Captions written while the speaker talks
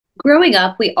Growing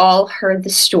up, we all heard the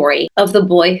story of the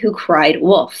boy who cried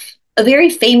wolf, a very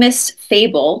famous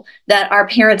fable that our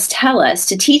parents tell us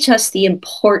to teach us the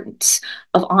importance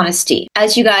of honesty.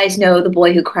 As you guys know, the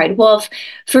boy who cried wolf,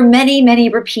 for many, many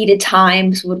repeated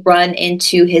times, would run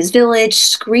into his village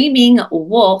screaming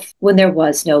wolf when there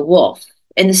was no wolf.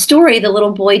 In the story, the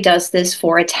little boy does this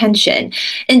for attention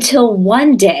until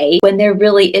one day when there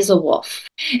really is a wolf.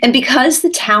 And because the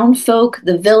town folk,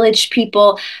 the village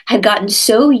people, had gotten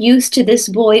so used to this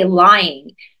boy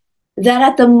lying that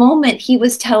at the moment he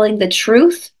was telling the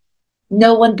truth,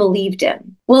 no one believed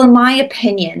him. Well, in my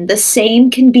opinion, the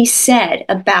same can be said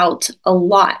about a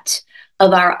lot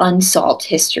of our unsolved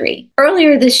history.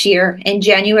 Earlier this year, in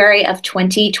January of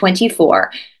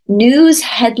 2024, news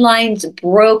headlines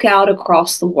broke out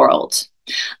across the world.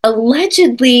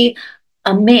 Allegedly,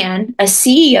 a man, a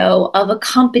CEO of a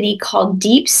company called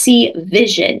Deep Sea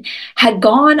Vision, had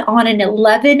gone on an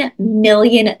 $11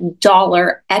 million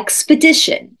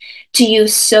expedition to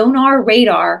use sonar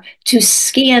radar to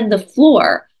scan the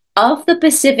floor of the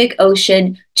Pacific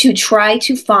Ocean to try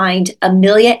to find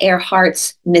Amelia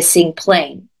Earhart's missing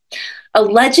plane.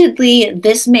 Allegedly,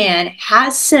 this man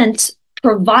has since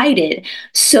provided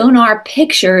sonar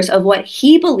pictures of what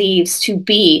he believes to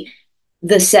be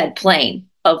the said plane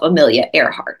of Amelia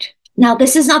Earhart. Now,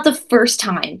 this is not the first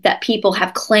time that people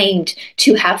have claimed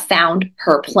to have found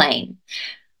her plane.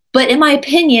 But in my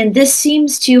opinion, this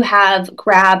seems to have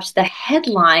grabbed the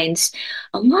headlines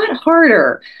a lot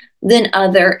harder than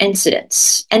other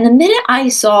incidents. And the minute I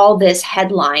saw this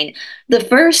headline, the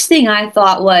first thing I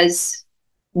thought was,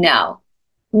 no,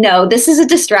 this is a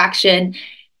distraction.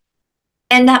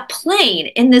 And that plane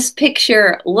in this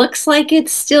picture looks like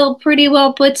it's still pretty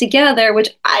well put together, which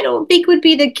I don't think would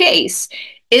be the case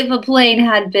if a plane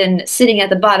had been sitting at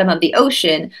the bottom of the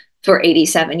ocean for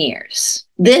 87 years.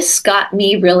 This got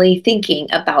me really thinking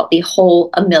about the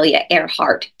whole Amelia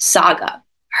Earhart saga,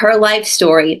 her life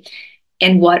story,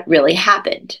 and what really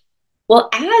happened. Well,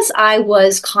 as I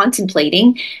was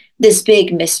contemplating this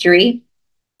big mystery,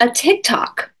 a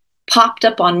TikTok popped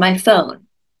up on my phone.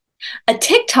 A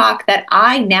TikTok that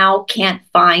I now can't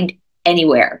find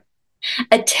anywhere.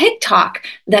 A TikTok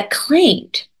that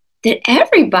claimed that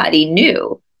everybody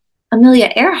knew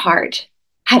Amelia Earhart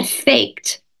had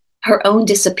faked her own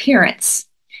disappearance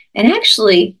and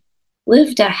actually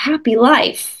lived a happy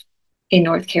life in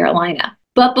North Carolina.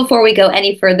 But before we go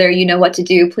any further, you know what to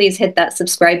do. Please hit that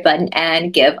subscribe button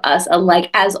and give us a like.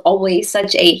 As always,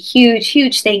 such a huge,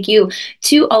 huge thank you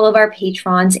to all of our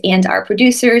patrons and our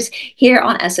producers here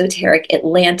on Esoteric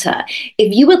Atlanta.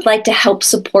 If you would like to help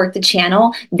support the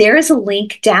channel, there is a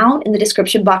link down in the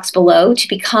description box below to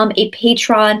become a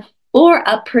patron or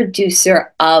a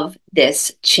producer of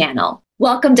this channel.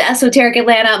 Welcome to Esoteric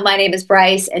Atlanta. My name is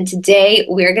Bryce, and today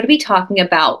we're going to be talking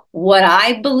about what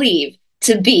I believe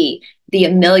to be the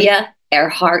Amelia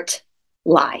Earhart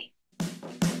lie.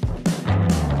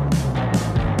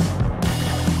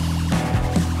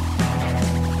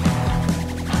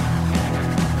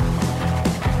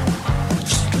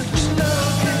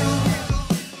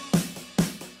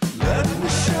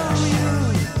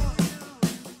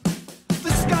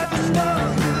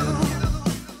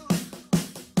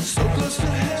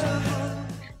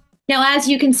 Now, as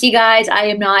you can see, guys, I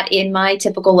am not in my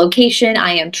typical location.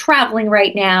 I am traveling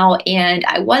right now, and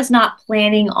I was not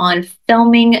planning on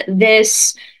filming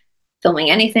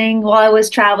anything while I was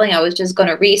traveling. I was just going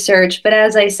to research. But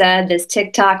as I said, this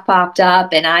TikTok popped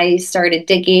up and I started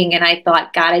digging, and I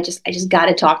thought, God, I just got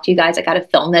to talk to you guys. I got to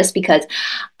film this because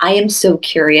I am so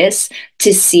curious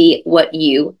to see what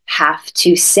you have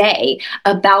to say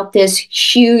about this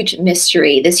huge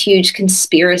mystery, this huge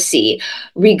conspiracy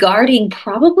regarding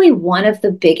probably one of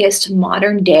the biggest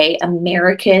modern day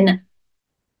American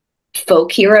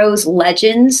folk heroes,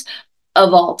 legends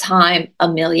of all time,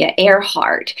 Amelia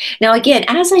Earhart. Now, again,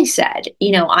 as I said,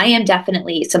 I am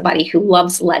definitely somebody who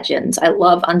loves legends. I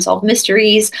love unsolved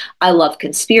mysteries. I love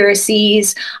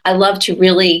conspiracies. I love to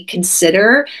really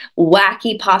consider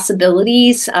wacky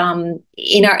possibilities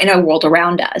in our world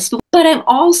around us. But I'm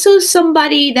also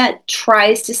somebody that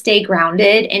tries to stay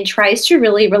grounded and tries to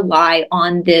really rely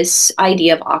on this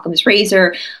idea of Occam's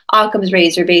razor. Occam's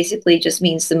razor basically just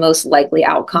means the most likely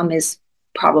outcome is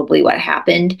probably what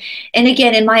happened. And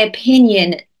again, in my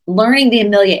opinion, learning the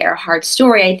Amelia Earhart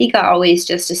story, I think I always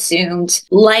just assumed,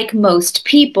 like most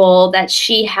people, that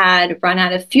she had run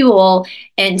out of fuel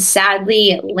and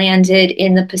sadly landed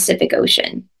in the Pacific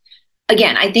Ocean.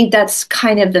 Again, I think that's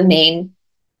kind of the main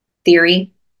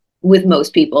theory with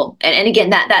most people. And again,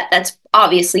 that's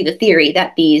obviously the theory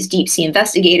that these deep sea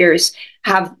investigators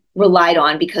have relied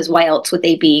on, because why else would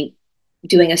they be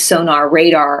doing a sonar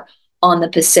radar on the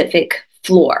Pacific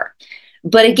floor.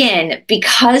 But again,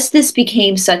 because this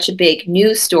became such a big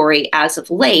news story as of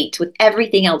late, with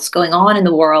everything else going on in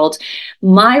the world,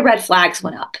 my red flags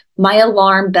went up. My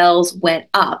alarm bells went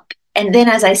up. And then,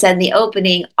 as I said in the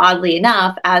opening, oddly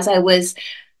enough, as I was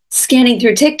scanning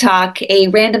through TikTok, a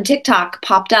random TikTok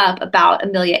popped up about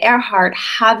Amelia Earhart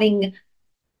having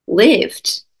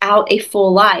lived out a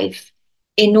full life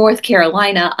in North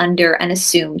Carolina under an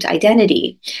assumed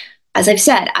identity. As I've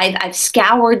said, I've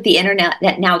scoured the internet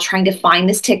now trying to find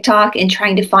this TikTok and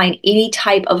trying to find any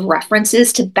type of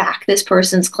references to back this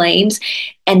person's claims,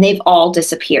 and they've all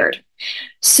disappeared.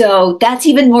 So that's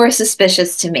even more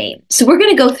suspicious to me. So we're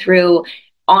going to go through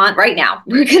right now,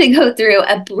 we're going to go through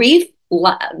a brief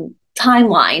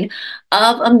timeline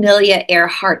of Amelia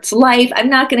Earhart's life. I'm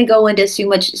not going to go into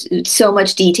so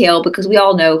much detail because we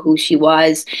all know who she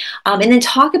was, and then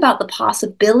talk about the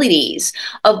possibilities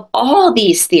of all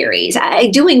these theories.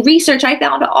 Doing research, I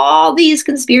found all these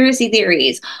conspiracy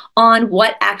theories on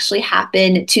what actually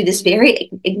happened to this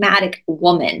very enigmatic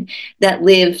woman that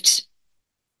lived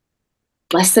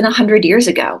less than 100 years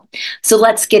ago. So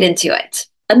let's get into it.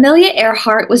 Amelia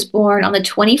Earhart was born on the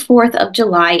 24th of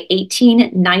July,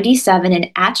 1897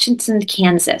 in Atchison,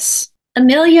 Kansas.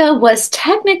 Amelia was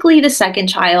technically the second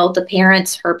child.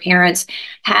 Her parents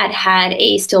had had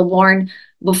a stillborn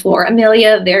before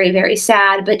Amelia, very, very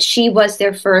sad, but she was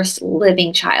their first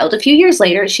living child. A few years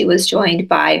later, she was joined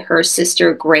by her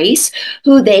sister Grace,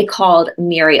 who they called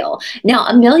Muriel. Now,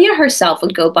 Amelia herself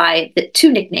would go by the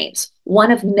two nicknames, one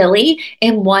of Millie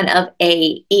and one of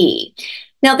A.E.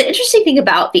 Now, the interesting thing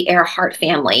about the Earhart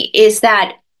family is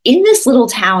that in this little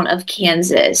town of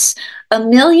Kansas,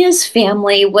 Amelia's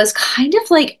family was kind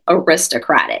of like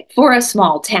aristocratic for a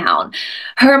small town.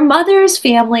 Her mother's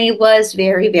family was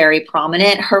very, very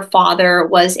prominent. Her father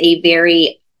was a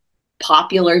very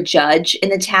popular judge in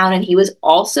the town, and he was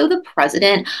also the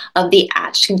president of the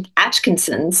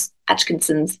Atkinson's,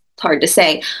 it's hard to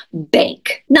say,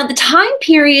 bank. Now, the time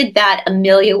period that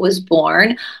Amelia was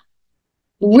born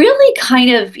really kind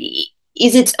of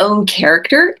is its own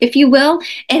character, if you will,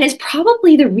 and is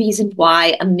probably the reason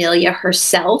why Amelia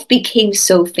herself became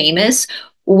so famous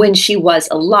when she was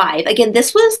alive. Again,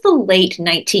 this was the late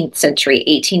 19th century,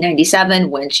 1897,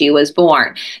 when she was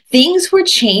born. Things were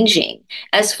changing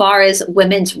as far as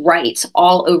women's rights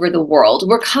all over the world.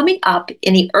 We're coming up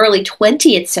in the early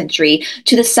 20th century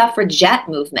to the suffragette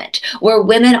movement, where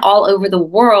women all over the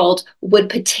world would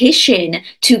petition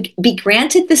to be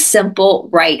granted the simple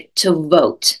right to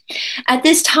vote. At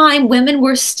this time, women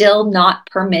were still not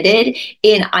permitted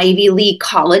in Ivy League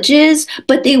colleges,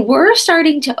 but they were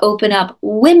starting to open up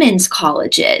women's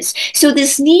colleges. So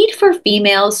this need for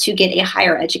females to get a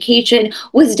higher education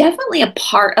was definitely a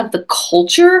part of the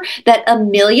culture that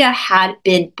Amelia had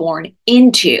been born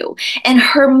into. And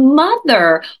her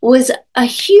mother was a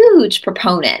huge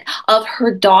proponent of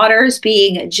her daughters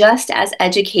being just as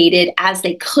educated as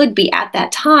they could be at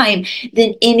that time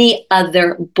than any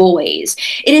other boys.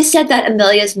 It is said that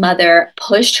Amelia's mother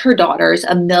pushed her daughters,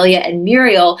 Amelia and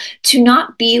Muriel, to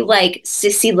not be like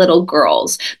sissy little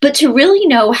girls, but to really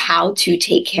know how to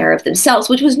take care of themselves,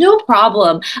 which was no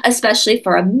problem, especially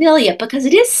for Amelia, because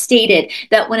it is stated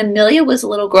that when Amelia was a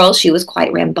little girl, she was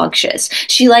quite rambunctious.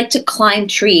 She liked to climb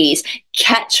trees,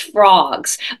 catch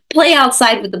frogs, play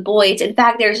outside with the boys. In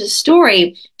fact, there's a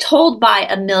story told by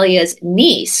Amelia's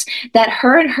niece that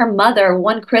her and her mother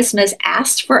one Christmas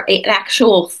asked for an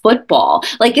actual football,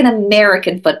 like an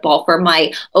American football for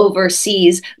my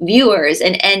overseas viewers.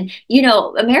 And you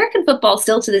know, American football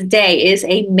still to this day is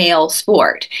a male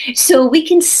sport. So we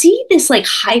can see this like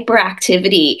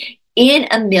hyperactivity in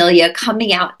Amelia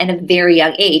coming out at a very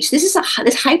young age. This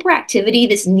hyperactivity,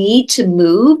 this need to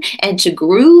move and to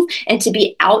groove and to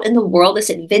be out in the world, this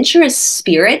adventurous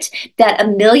spirit that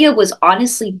Amelia was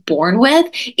honestly born with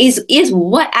is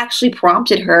what actually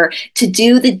prompted her to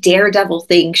do the daredevil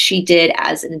things she did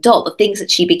as an adult, the things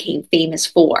that she became famous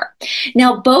for.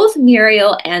 Now, both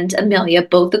Muriel and Amelia,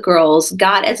 both the girls,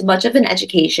 got as much of an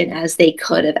education as they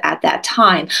could have at that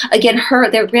time. Again,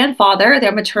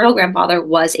 their maternal grandfather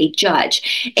was a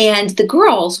judge, and the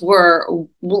girls were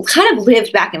kind of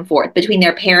lived back and forth between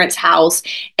their parents' house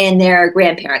and their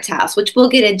grandparents' house, which we'll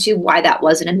get into why that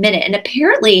was in a minute. And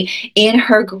apparently in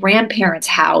her grandparents'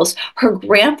 house, her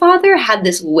grandfather had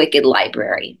this wicked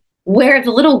library. where the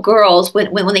little girls,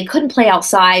 when they couldn't play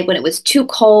outside, when it was too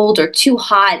cold or too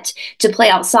hot to play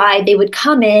outside, they would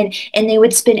come in and they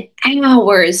would spend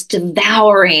hours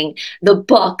devouring the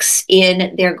books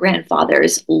in their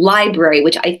grandfather's library,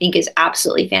 which I think is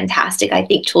absolutely fantastic. I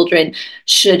think children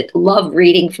should love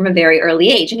reading from a very early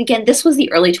age. And again, this was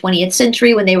the early 20th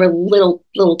century when they were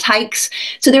little tykes.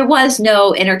 So there was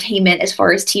no entertainment as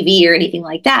far as TV or anything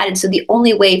like that. And so the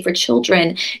only way for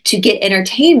children to get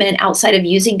entertainment outside of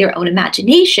using their own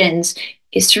imaginations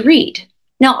is to read.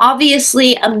 Now,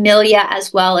 obviously, Amelia,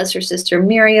 as well as her sister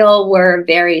Muriel, were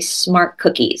very smart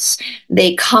cookies.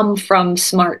 They come from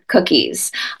smart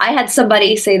cookies. I had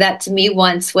somebody say that to me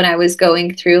once when I was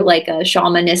going through like a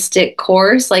shamanistic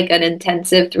course, like an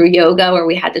intensive through yoga, where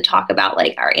we had to talk about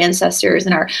like our ancestors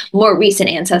and our more recent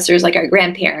ancestors, like our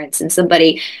grandparents. And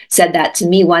somebody said that to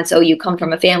me once, oh, you come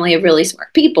from a family of really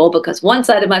smart people, because one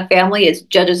side of my family is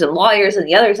judges and lawyers, and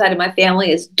the other side of my family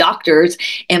is doctors.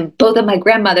 And both of my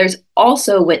grandmothers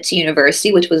also went to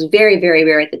university, which was very, very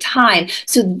rare at the time.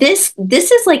 So this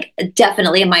is like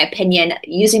definitely, in my opinion,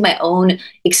 using my own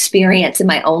experience in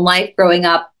my own life growing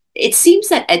up, it seems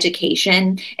that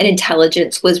education and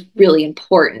intelligence was really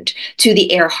important to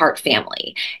the Earhart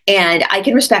family. And I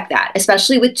can respect that,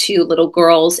 especially with two little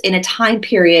girls in a time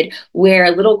period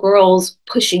where little girls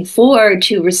pushing forward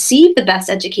to receive the best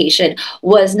education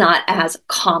was not as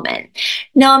common.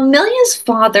 Now, Amelia's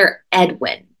father,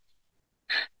 Edwin,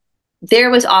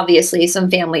 there was obviously some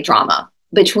family drama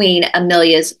between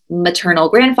Amelia's maternal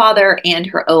grandfather and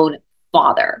her own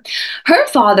father. Her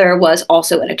father was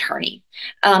also an attorney.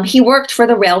 He worked for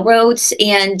the railroads,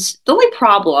 and the only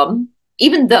problem,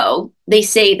 even though they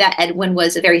say that Edwin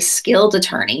was a very skilled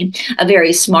attorney, a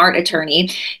very smart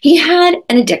attorney, he had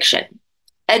an addiction.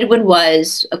 Edwin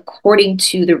was, according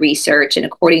to the research and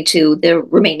according to the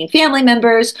remaining family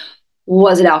members,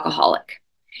 was an alcoholic.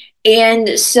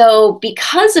 And so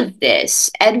because of this,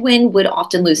 Edwin would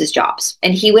often lose his jobs,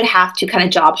 and he would have to kind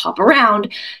of job hop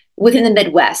around within the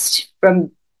Midwest from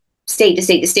state to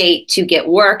state to state to get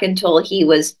work until he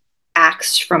was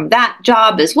axed from that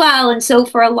job as well. And so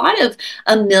for a lot of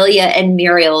Amelia and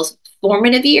Muriel's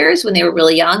formative years, when they were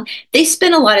really young, they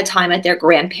spent a lot of time at their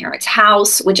grandparents'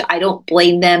 house, which I don't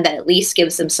blame them. That at least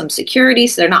gives them some security,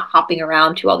 so they're not hopping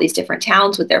around to all these different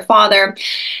towns with their father.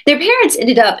 Their parents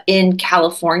ended up in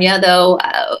California, though,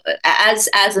 as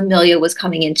Amelia was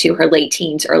coming into her late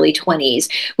teens, early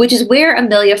 20s, which is where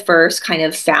Amelia first kind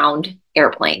of found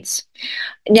airplanes.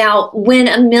 Now, when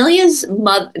Amelia's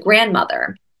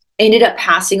grandmother ended up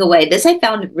passing away, this I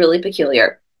found really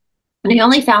peculiar. And I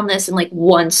only found this in like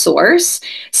one source,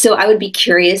 so I would be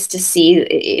curious to see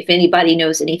if anybody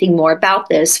knows anything more about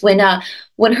this. When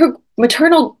her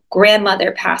maternal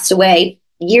grandmother passed away,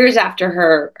 years after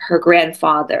her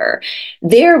grandfather,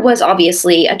 there was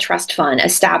obviously a trust fund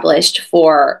established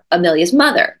for Amelia's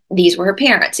mother. These were her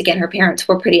parents. Again, her parents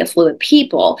were pretty affluent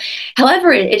people.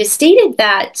 However, it is stated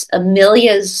that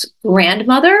Amelia's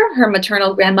grandmother, her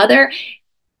maternal grandmother,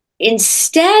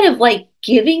 instead of like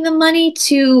giving the money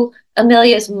to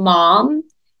Amelia's mom,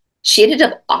 she ended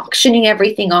up auctioning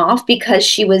everything off because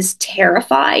she was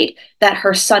terrified that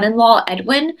her son-in-law,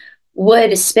 Edwin,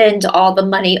 would spend all the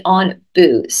money on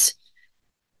booze.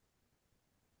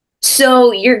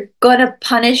 So you're going to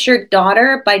punish your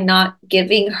daughter by not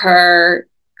giving her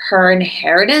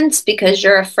inheritance because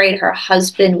you're afraid her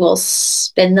husband will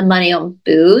spend the money on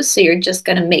booze. So you're just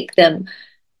going to make them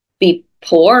be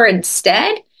poor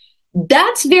instead.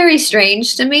 That's very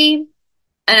strange to me.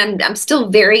 And I'm still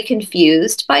very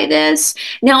confused by this.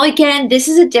 Now, again, this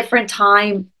is a different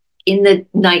time in the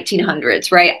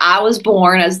 1900s, right? I was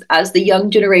born, as the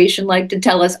young generation like to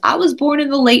tell us, I was born in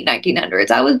the late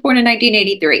 1900s. I was born in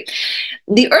 1983.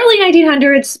 The early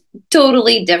 1900s,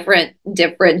 totally different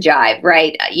jive,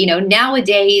 right? You know,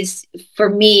 nowadays, for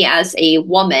me as a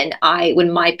woman,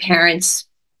 when my parents,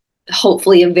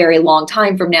 hopefully a very long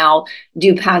time from now,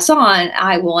 do pass on,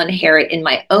 I will inherit in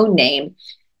my own name.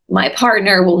 My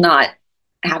partner will not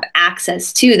have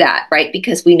access to that, right?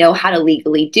 Because we know how to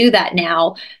legally do that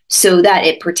now, so that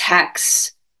it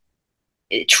protects,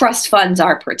 trust funds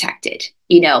are protected,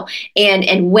 you know,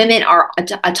 and women are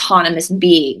autonomous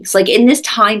beings. Like in this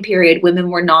time period, women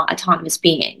were not autonomous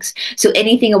beings. So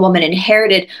anything a woman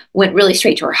inherited went really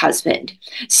straight to her husband.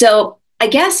 So I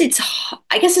guess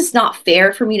it's not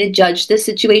fair for me to judge this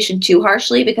situation too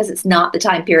harshly, because it's not the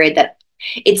time period that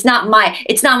it's not my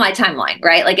timeline,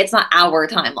 right? Like it's not our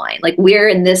timeline. Like we're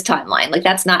in this timeline. Like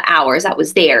that's not ours. That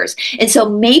was theirs. And so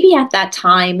maybe at that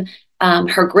time,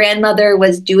 her grandmother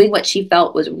was doing what she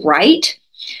felt was right.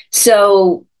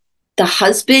 So the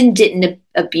husband didn't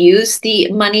abuse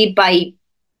the money by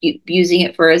using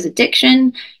it for his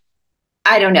addiction.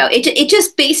 I don't know. It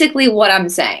just basically what I'm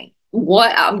saying,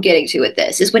 what I'm getting to with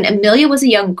this is when Amelia was a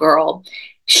young girl,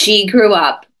 she grew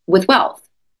up with wealth.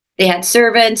 They had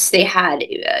servants. They had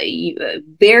a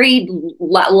very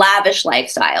lavish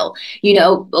lifestyle,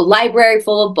 a library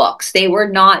full of books. They were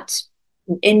not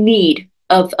in need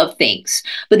of things.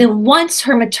 But then once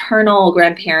her maternal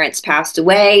grandparents passed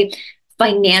away,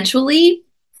 financially,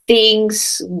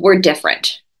 things were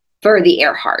different for the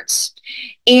Earharts.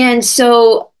 And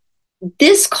so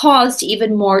this caused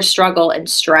even more struggle and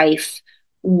strife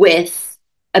with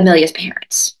Amelia's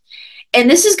parents. And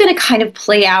this is going to kind of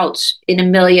play out in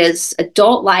Amelia's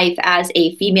adult life as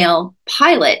a female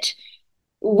pilot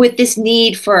with this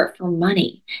need for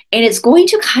money. And it's going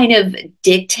to kind of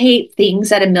dictate things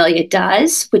that Amelia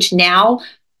does, which now,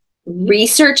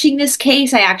 researching this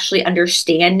case, I actually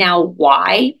understand now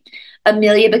why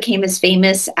Amelia became as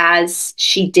famous as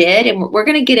she did. And we're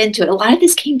going to get into it. A lot of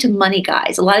this came to money,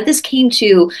 guys. A lot of this came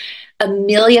to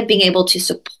Amelia being able to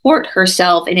support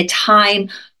herself in a time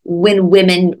when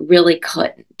women really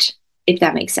couldn't, if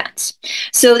that makes sense.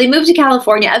 So they moved to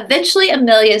California. Eventually,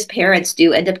 Amelia's parents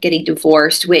do end up getting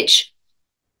divorced, which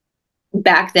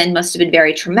back then must have been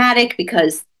very traumatic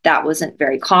because that wasn't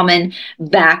very common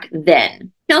back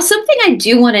then. Now, something I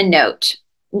do want to note,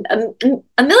 Amelia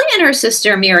and her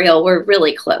sister Muriel were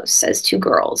really close as two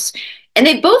girls, and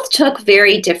they both took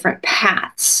very different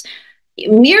paths.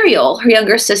 Muriel, her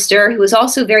younger sister, who was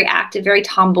also very active, very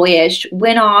tomboyish,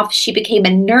 went off. She became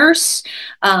a nurse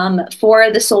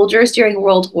for the soldiers during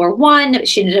World War I.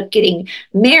 She ended up getting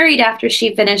married after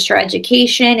she finished her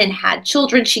education and had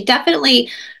children. She definitely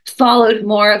followed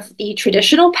more of the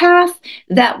traditional path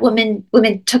that women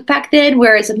took back then,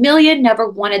 whereas Amelia never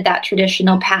wanted that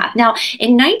traditional path. Now,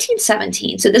 in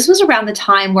 1917, so this was around the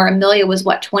time where Amelia was,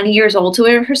 20 years old,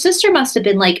 so her sister must have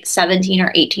been like 17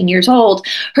 or 18 years old.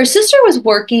 Her sister was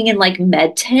working in like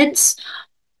med tents.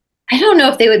 I don't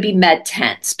know if they would be med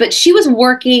tents, but she was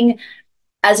working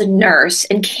as a nurse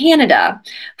in Canada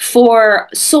for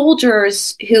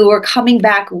soldiers who were coming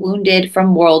back wounded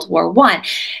from World War I.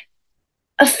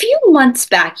 A few months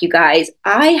back, you guys,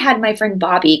 I had my friend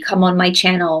Bobby come on my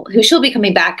channel, who she'll be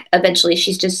coming back eventually.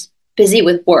 She's just busy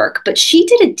with work, but she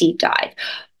did a deep dive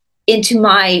into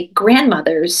my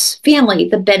grandmother's family,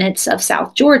 the Bennetts of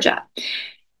South Georgia.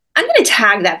 I'm going to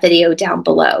tag that video down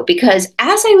below because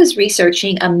as I was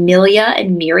researching Amelia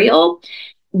and Muriel,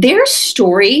 their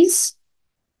stories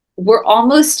were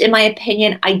almost, in my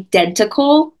opinion,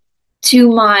 identical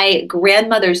to my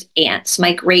grandmother's aunts,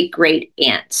 my great-great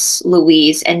aunts,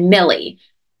 Louise and Millie.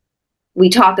 We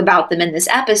talk about them in this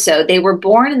episode. They were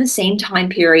born in the same time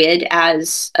period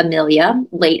as Amelia,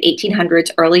 late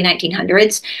 1800s, early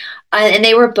 1900s, and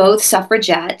they were both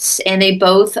suffragettes, and they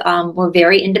both were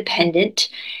very independent,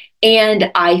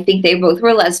 and I think they both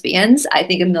were lesbians. I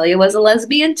think Amelia was a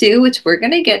lesbian too, which we're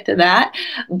going to get to that,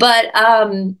 but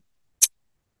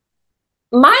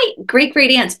my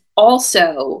great-great aunts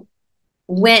also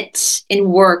went and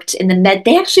worked in the med.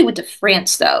 They actually went to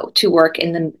France, though, to work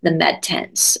in the med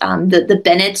tents. The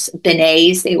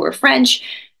Bennets, they were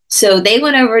French. So they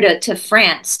went over to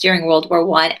France during World War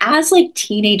I as like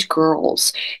teenage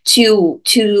girls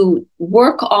to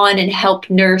work on and help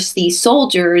nurse these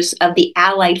soldiers of the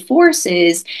Allied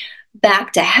forces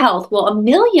back to health. Well,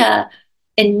 Amelia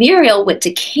and Muriel went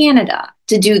to Canada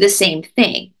to do the same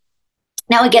thing.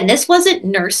 Now, again, this wasn't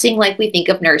nursing like we think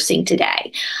of nursing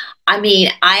today. I mean,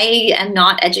 I am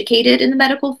not educated in the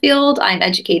medical field. I'm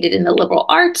educated in the liberal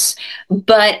arts,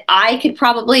 but I could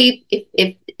probably,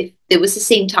 if it was the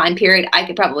same time period, I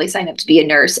could probably sign up to be a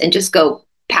nurse and just go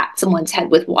pat someone's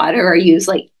head with water or use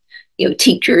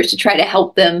teachers to try to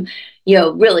help them,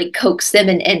 really coax them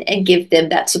and give them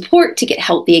that support to get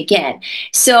healthy again.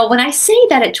 So when I say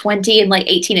that at 20 and like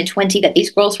 18 and 20, that these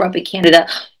girls were up in Canada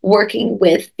working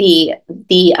with the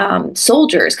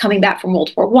soldiers coming back from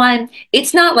World War I,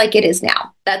 it's not like it is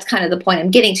now. That's kind of the point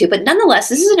I'm getting to. But nonetheless,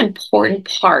 this is an important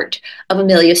part of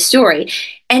Amelia's story.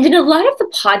 And in a lot of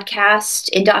the podcasts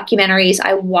and documentaries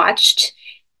I watched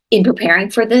in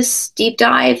preparing for this deep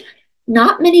dive,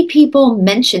 not many people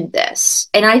mentioned this.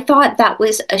 And I thought that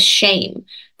was a shame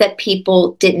that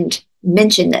people didn't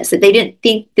mention this, that they didn't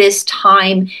think this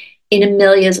time in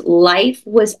Amelia's life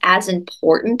was as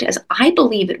important as I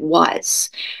believe it was.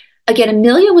 Again,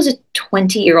 Amelia was a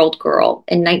 20-year-old girl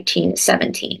in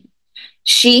 1917.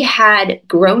 She had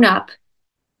grown up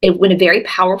in a very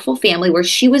powerful family where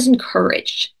she was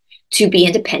encouraged to be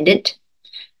independent.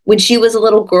 When she was a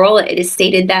little girl, it is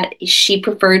stated that she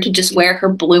preferred to just wear her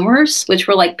bloomers, which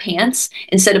were like pants,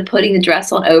 instead of putting the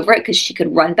dress on over it because she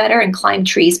could run better and climb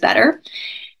trees better.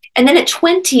 And then at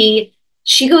 20,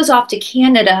 she goes off to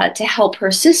Canada to help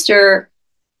her sister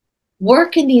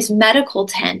work in these medical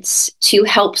tents to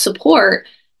help support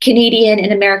Canadian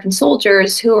and American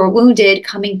soldiers who are wounded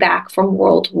coming back from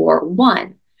World War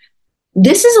I.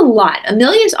 This is a lot.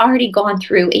 Amelia's already gone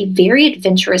through a very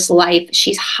adventurous life.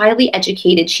 She's highly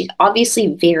educated. She's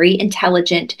obviously very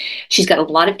intelligent. She's got a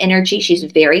lot of energy. She's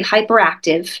very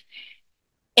hyperactive.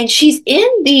 And she's in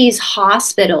these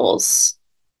hospitals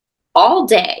all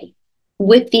day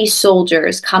with these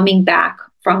soldiers coming back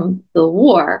from the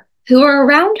war who are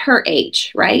around her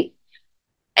age, right?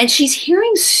 And she's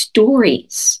hearing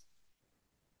stories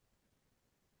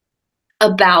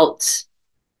about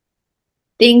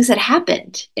things that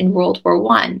happened in World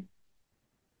War I,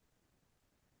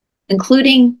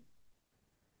 including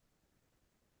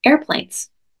airplanes.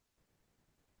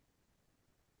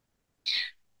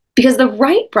 Because the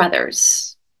Wright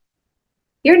brothers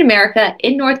here in America,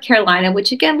 in North Carolina,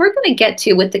 which again, we're going to get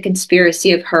to with the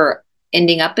conspiracy of her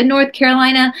ending up in North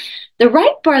Carolina, the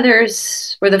Wright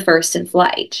brothers were the first in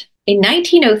flight. In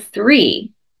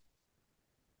 1903,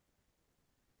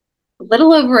 a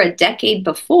little over a decade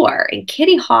before, in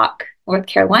Kitty Hawk, North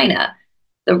Carolina,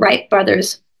 the Wright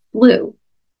brothers flew.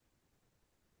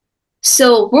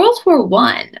 So World War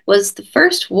I was the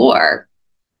first war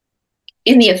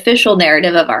in the official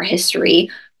narrative of our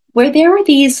history where there were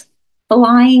these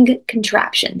flying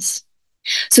contraptions.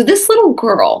 So this little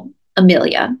girl,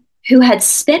 Amelia, who had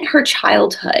spent her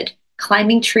childhood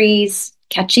climbing trees,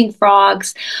 catching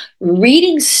frogs,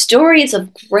 reading stories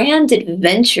of grand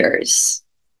adventures,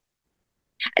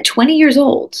 at 20 years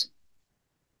old,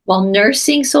 while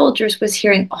nursing soldiers, was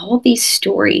hearing all these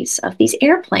stories of these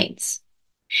airplanes.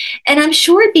 And I'm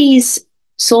sure these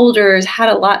soldiers had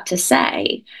a lot to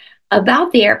say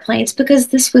about the airplanes because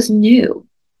this was new.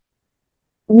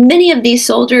 Many of these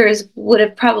soldiers would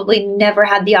have probably never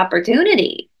had the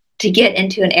opportunity to get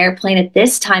into an airplane at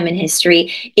this time in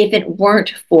history if it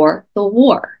weren't for the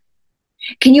war.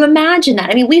 Can you imagine that?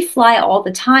 I mean, we fly all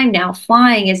the time now.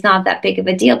 Flying is not that big of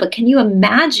a deal, but can you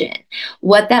imagine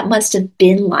what that must have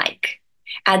been like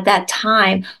at that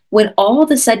time when all of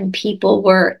a sudden people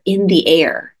were in the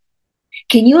air?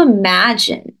 Can you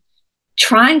imagine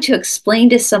trying to explain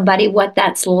to somebody what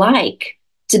that's like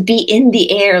to be in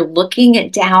the air looking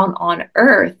it down on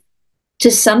Earth to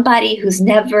somebody who's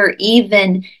never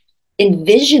even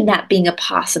envisioned that being a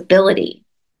possibility?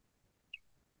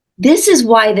 This is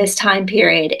why this time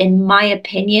period, in my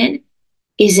opinion,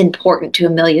 is important to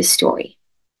Amelia's story.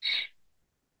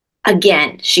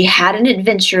 Again, she had an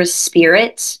adventurous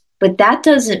spirit, but that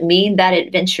doesn't mean that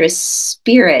adventurous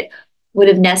spirit would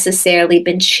have necessarily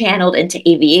been channeled into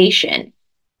aviation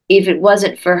if it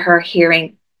wasn't for her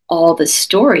hearing all the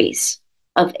stories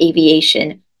of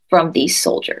aviation from these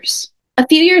soldiers. A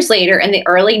few years later, in the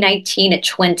early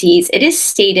 1920s, it is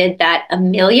stated that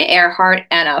Amelia Earhart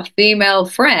and a female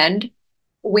friend,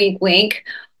 wink wink,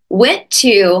 went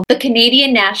to the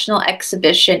Canadian National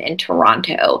Exhibition in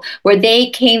Toronto, where they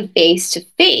came face to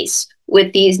face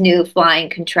with these new flying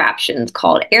contraptions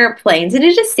called airplanes. And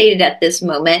it is stated at this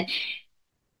moment,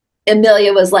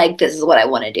 Amelia was like, this is what I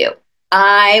want to do.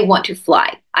 I want to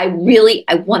fly. I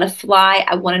want to fly.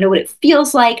 I want to know what it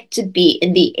feels like to be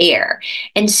in the air.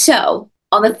 And so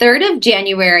on the 3rd of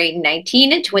January,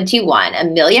 1921,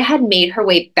 Amelia had made her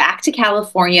way back to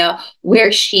California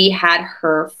where she had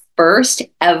her first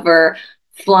ever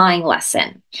flying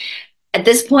lesson. At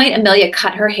this point, Amelia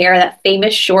cut her hair, that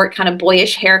famous short, kind of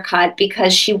boyish haircut,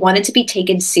 because she wanted to be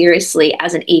taken seriously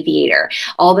as an aviator.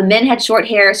 All the men had short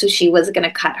hair, so she was going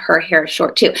to cut her hair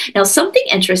short too. Now, something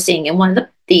interesting in one of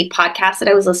the podcasts that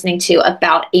I was listening to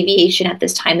about aviation at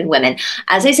this time in women,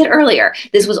 as I said earlier,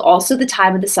 this was also the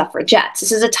time of the suffragettes.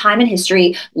 This is a time in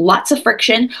history, lots of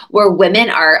friction, where women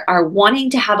are wanting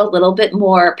to have a little bit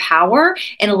more power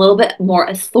and a little bit more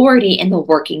authority in the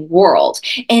working world.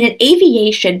 And in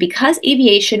aviation, because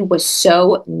aviation was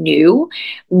so new,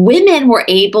 women were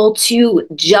able to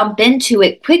jump into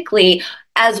it quickly,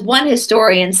 as one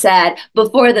historian said,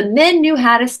 before the men knew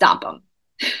how to stop them.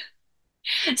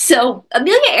 So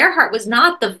Amelia Earhart was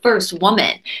not the first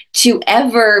woman to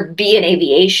ever be in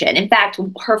aviation. In fact,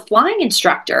 her flying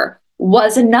instructor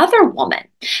was another woman.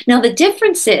 Now, the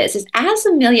difference is as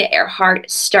Amelia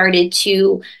Earhart started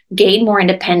to gain more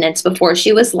independence before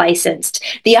she was licensed,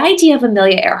 the idea of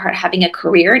Amelia Earhart having a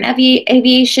career in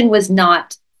aviation was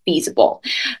not feasible.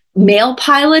 Male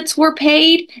pilots were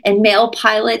paid, and male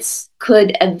pilots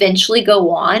could eventually go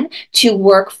on to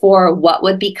work for what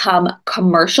would become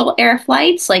commercial air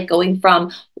flights, like going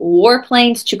from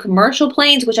warplanes to commercial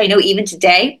planes, which I know even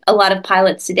today, a lot of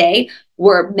pilots today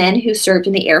were men who served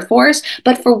in the Air Force.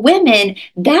 But for women,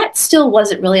 that still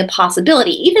wasn't really a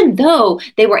possibility. Even though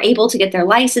they were able to get their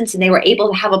license and they were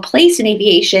able to have a place in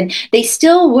aviation, they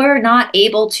still were not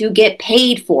able to get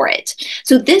paid for it.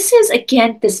 So this is,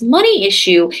 again, this money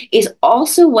issue is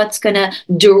also what's going to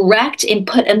direct and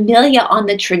put Amelia on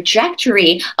the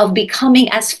trajectory of becoming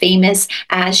as famous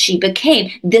as she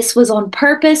became. This was on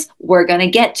purpose. We're going to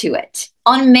get to it.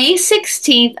 On May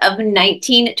 16th of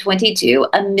 1922,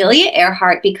 Amelia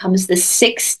Earhart becomes the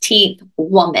 16th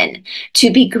woman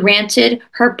to be granted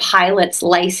her pilot's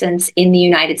license in the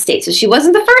United States. So she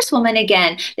wasn't the first woman.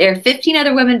 Again, there are 15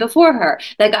 other women before her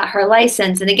that got her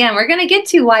license. And again, we're going to get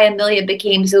to why Amelia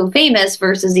became so famous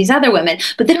versus these other women.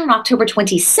 But then on October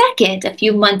 22nd, a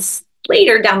few months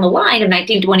later down the line of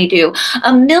 1922,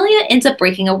 Amelia ends up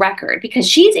breaking a record because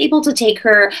she's able to take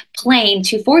her plane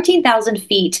to 14,000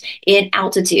 feet in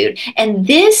altitude. And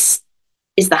this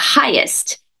is the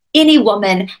highest any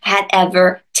woman had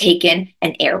ever taken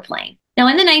an airplane. Now,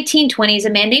 in the 1920s, a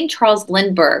man named Charles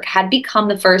Lindbergh had become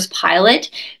the first pilot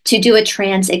to do a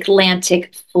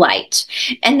transatlantic flight.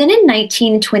 And then in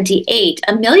 1928,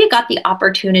 Amelia got the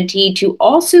opportunity to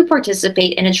also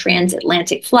participate in a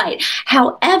transatlantic flight.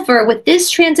 However, with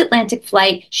this transatlantic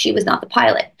flight, she was not the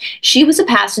pilot. She was a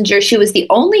passenger. She was the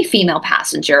only female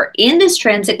passenger in this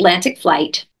transatlantic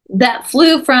flight that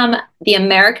flew from the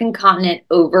American continent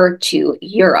over to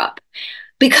Europe.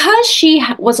 Because she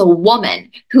was a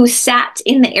woman who sat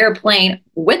in the airplane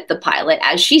with the pilot,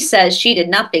 as she says, she did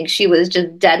nothing. She was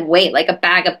just dead weight, like a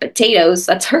bag of potatoes.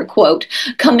 That's her quote,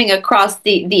 coming across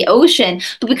the ocean.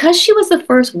 But because she was the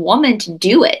first woman to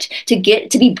do it,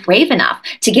 to be brave enough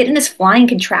to get in this flying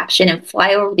contraption and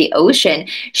fly over the ocean,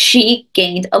 she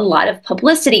gained a lot of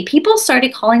publicity. People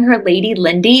started calling her Lady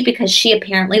Lindy because she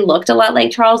apparently looked a lot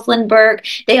like Charles Lindbergh.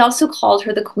 They also called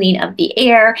her the Queen of the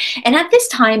Air. And at this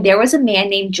time, there was a man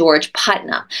named George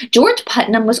Putnam. George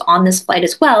Putnam was on this flight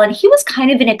as well, and he was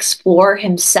kind of an explorer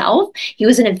himself. He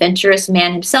was an adventurous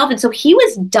man himself, and so he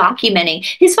was documenting.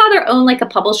 His father owned like a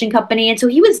publishing company, and so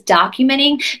he was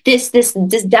documenting this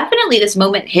definitely this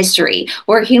moment in history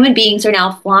where human beings are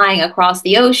now flying across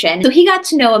the ocean. So he got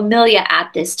to know Amelia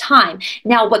at this time.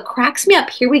 Now, what cracks me up,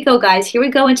 here we go, guys, here we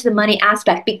go into the money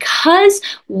aspect. Because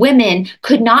women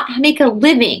could not make a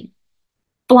living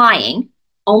flying,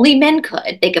 only men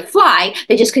could. They could fly,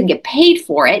 they just couldn't get paid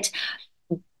for it.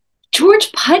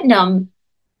 George Putnam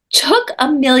took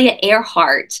Amelia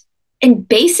Earhart and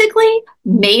basically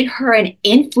made her an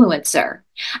influencer.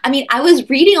 I mean, I was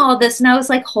reading all this and I was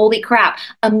like, holy crap,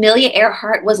 Amelia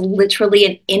Earhart was literally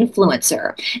an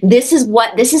influencer. This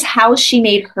is how she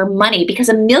made her money, because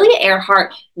Amelia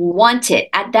Earhart wanted,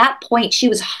 at that point, she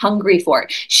was hungry for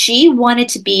it. She wanted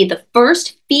to be the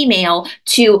first female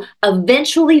to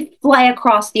eventually fly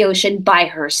across the ocean by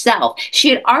herself. She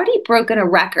had already broken a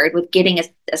record with getting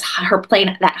her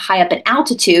plane that high up in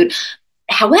altitude.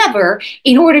 However,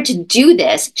 in order to do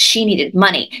this, she needed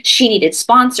money. She needed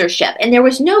sponsorship. And there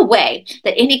was no way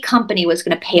that any company was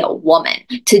going to pay a woman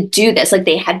to do this like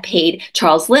they had paid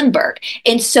Charles Lindbergh.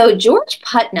 And so George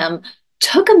Putnam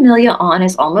took Amelia on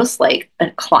as almost like a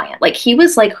client. Like he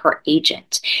was like her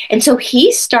agent. And so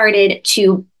he started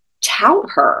to tout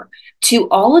her to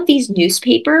all of these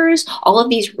newspapers, all of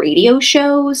these radio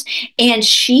shows, and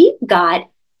she got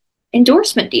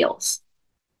endorsement deals.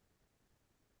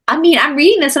 I mean, I'm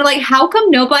reading this and I'm like, how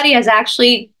come nobody has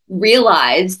actually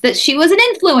realized that she was an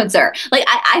influencer? Like,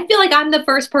 I feel like I'm the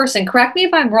first person, correct me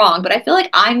if I'm wrong, but I feel like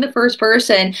I'm the first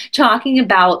person talking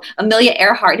about Amelia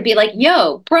Earhart to be like,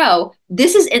 yo, bro,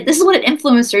 this is what an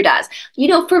influencer does. You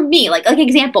know, for me, like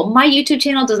example, my YouTube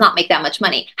channel does not make that much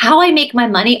money. How I make my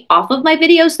money off of my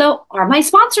videos, though, are my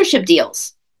sponsorship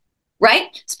deals.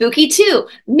 Right? Spooky2,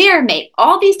 MiraMate,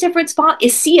 all these different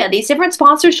these different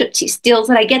sponsorship deals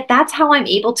that I get, that's how I'm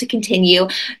able to continue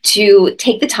to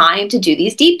take the time to do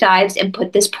these deep dives and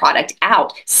put this product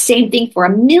out. Same thing for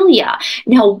Amelia.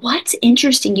 Now, what's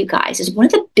interesting, you guys, is one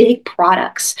of the big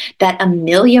products that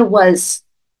Amelia was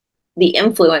the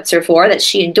influencer for, that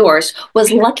she endorsed,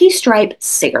 was Lucky Strike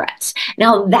cigarettes.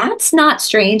 Now, that's not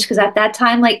strange because at that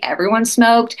time, like, everyone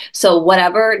smoked, so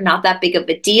whatever, not that big of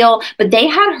a deal, but they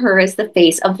had her as the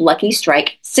face of Lucky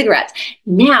Strike cigarettes.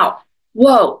 Now,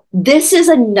 whoa, this is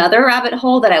another rabbit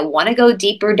hole that I want to go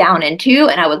deeper down into,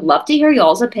 and I would love to hear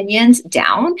y'all's opinions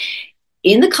down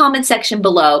in the comment section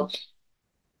below.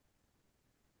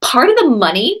 Part of the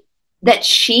money that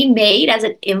she made as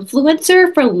an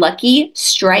influencer for Lucky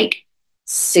Strike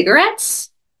cigarettes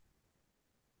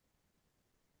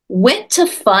went to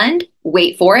fund,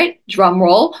 wait for it, drum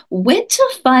roll, went to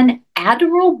fund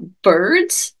Admiral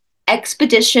Byrd's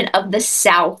expedition of the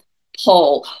South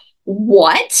Pole.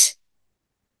 What?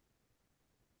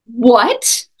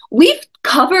 What? We've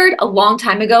covered a long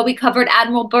time ago. We covered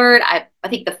Admiral Byrd. I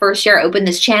think the first year I opened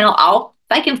this channel.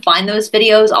 If I can find those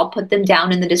videos, I'll put them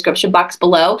down in the description box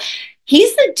below.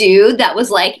 He's the dude that was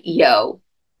like, yo,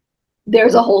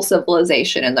 there's a whole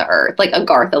civilization in the earth, like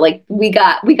Agartha. Like we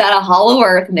got a hollow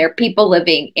earth and there are people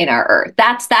living in our earth.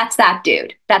 That's that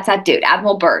dude. That's that dude,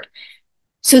 Admiral Byrd.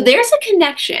 So there's a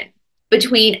connection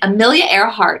between Amelia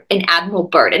Earhart and Admiral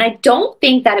Byrd. And I don't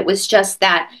think that it was just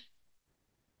that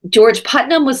George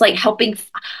Putnam was like helping.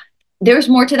 There's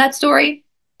more to that story.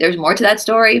 There's more to that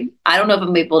story. I don't know if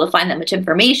I'm able to find that much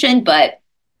information, but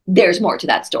there's more to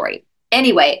that story.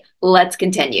 Anyway, let's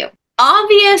continue.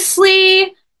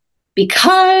 Obviously,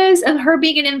 because of her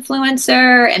being an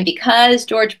influencer and because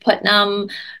George Putnam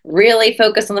really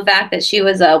focused on the fact that she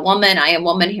was a woman, I am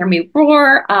woman, hear me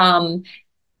roar,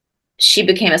 she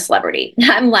became a celebrity.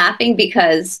 I'm laughing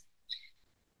because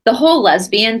the whole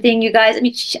lesbian thing, you guys, I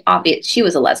mean, she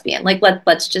was a lesbian. Like,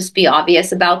 let's just be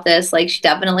obvious about this. Like, she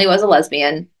definitely was a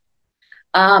lesbian.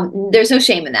 There's no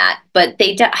shame in that, but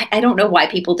I don't know why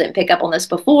people didn't pick up on this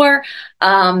before.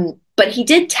 But he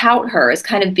did tout her as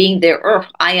kind of being there.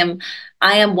 I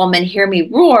am woman, hear me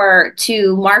roar,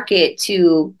 to market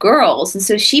to girls. And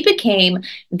so she became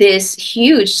this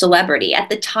huge celebrity. At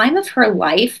the time of her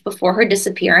life, before her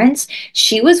disappearance,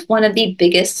 she was one of the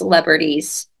biggest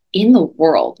celebrities in the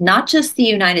world, not just the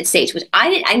United States, which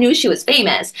I knew she was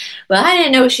famous, but I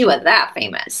didn't know she was that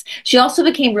famous. She also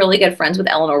became really good friends with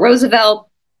Eleanor Roosevelt,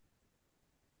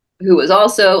 who was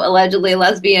also allegedly a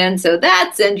lesbian. So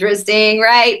that's interesting,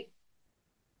 right?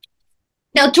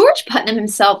 Now, George Putnam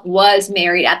himself was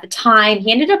married at the time.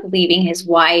 He ended up leaving his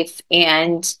wife,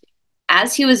 and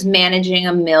as he was managing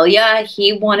Amelia,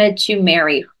 he wanted to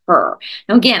marry her.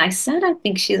 Now, again, I said I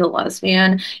think she's a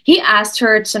lesbian. He asked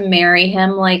her to marry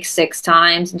him like 6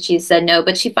 times, and she said no,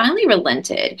 but she finally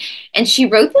relented. And she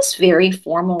wrote this very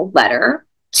formal letter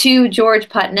to George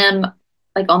Putnam,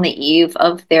 like on the eve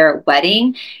of their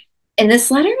wedding. And this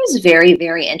letter is very,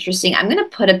 very interesting. I'm going to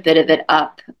put a bit of it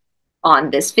up on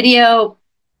this video.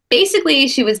 Basically,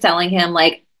 she was telling him,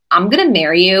 like, I'm going to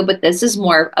marry you, but this is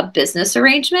more a business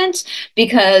arrangement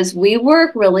because we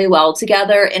work really well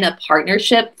together in a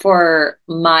partnership for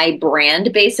my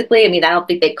brand, basically. I mean, I don't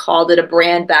think they called it a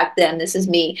brand back then. This is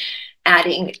me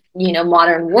adding,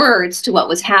 modern words to what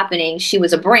was happening. She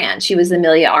was a brand. She was the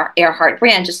Amelia Earhart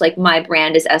brand, just like my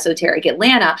brand is Esoteric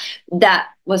Atlanta. That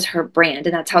was her brand,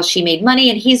 and that's how she made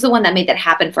money, and he's the one that made that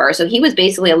happen for her. So he was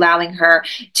basically allowing her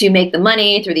to make the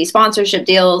money through these sponsorship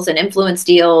deals and influence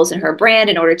deals and her brand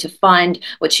in order to fund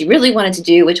what she really wanted to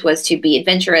do, which was to be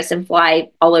adventurous and fly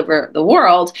all over the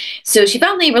world. So she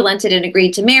finally relented and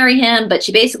agreed to marry him, but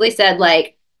she basically said,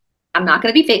 like, I'm not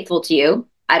going to be faithful to you.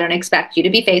 I don't expect you to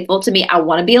be faithful to me. I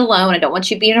want to be alone. I don't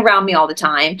want you being around me all the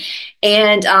time.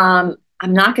 And I'm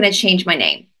not going to change my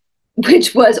name,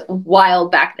 which was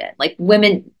wild back then. Like,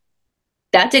 women,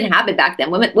 that didn't happen back then.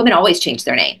 Women always changed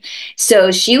their name.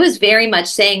 So she was very much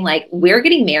saying, like, we're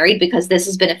getting married because this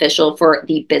is beneficial for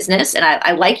the business. And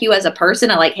I like you as a person.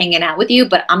 I like hanging out with you,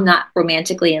 but I'm not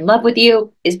romantically in love with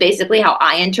you, is basically how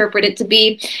I interpret it to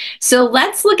be. So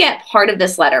let's look at part of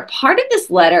this letter. Part of this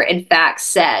letter, in fact,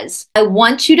 says, I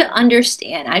want you to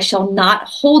understand, I shall not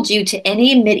hold you to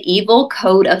any medieval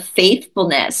code of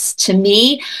faithfulness to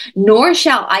me, nor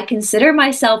shall I consider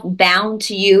myself bound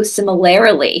to you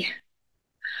similarly.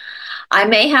 I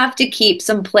may have to keep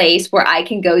some place where I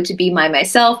can go to be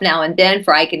myself now and then,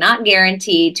 for I cannot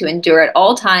guarantee to endure at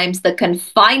all times the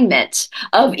confinement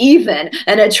of even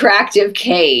an attractive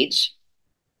cage.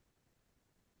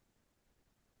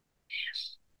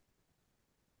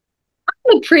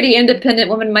 I'm a pretty independent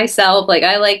woman myself. Like,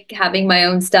 I like having my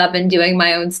own stuff and doing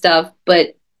my own stuff,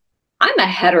 but I'm a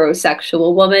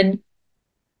heterosexual woman.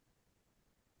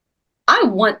 I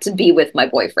want to be with my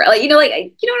boyfriend. Like, you know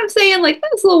what I'm saying? Like,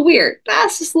 that's a little weird.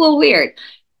 That's just a little weird.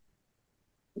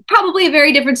 Probably a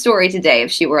very different story today if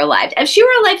she were alive. If she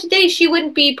were alive today, she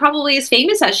wouldn't be probably as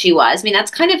famous as she was. I mean,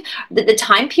 that's kind of the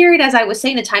time period, as I was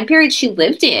saying, the time period she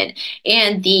lived in,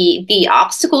 and the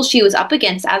obstacles she was up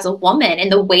against as a woman,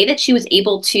 and the way that she was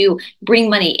able to bring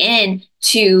money in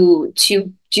to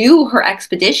do her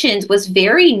expeditions was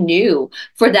very new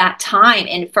for that time.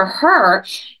 And for her,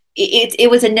 it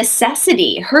was a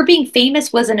necessity. Her being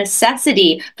famous was a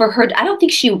necessity for her. I don't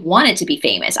think she wanted to be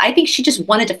famous. I think she just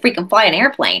wanted to freaking fly an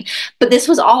airplane. But this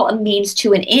was all a means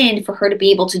to an end for her to be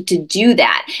able to do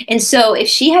that. And so if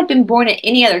she had been born at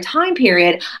any other time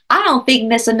period, I don't think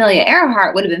Miss Amelia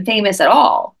Earhart would have been famous at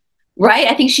all, right?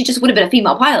 I think she just would have been a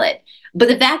female pilot. But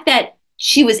the fact that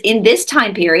she was in this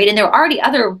time period and there were already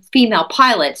other female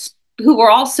pilots who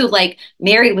were also like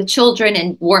married with children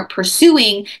and weren't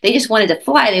pursuing, they just wanted to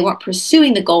fly. They weren't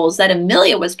pursuing the goals that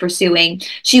Amelia was pursuing.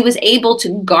 She was able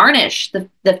to garnish the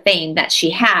fame that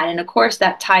she had. And of course,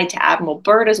 that tied to Admiral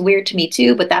Byrd is weird to me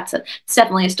too, but it's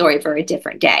definitely a story for a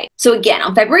different day. So again,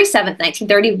 on February 7th,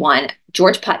 1931,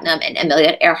 George Putnam and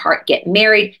Amelia Earhart get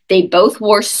married. They both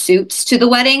wore suits to the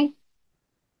wedding.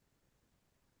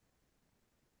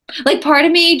 Like, part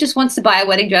of me just wants to buy a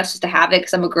wedding dress just to have it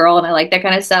because I'm a girl and I like that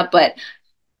kind of stuff. But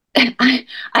I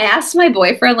asked my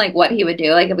boyfriend like what he would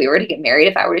do, like if we were to get married,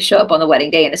 if I were to show up on the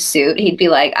wedding day in a suit. He'd be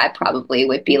like, I probably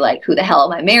would be like, who the hell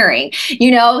am I marrying?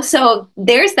 You know, so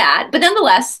there's that. But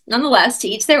nonetheless, to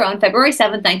each their own. February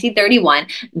 7th, 1931,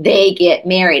 they get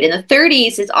married. In the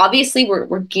 30s is obviously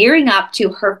we're gearing up to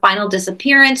her final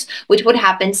disappearance, which would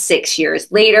happen 6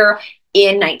 years later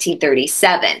in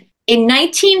 1937. In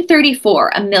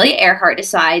 1934, Amelia Earhart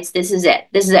decides this is it.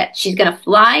 This is it. She's going to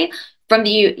fly from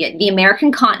the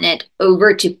American continent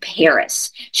over to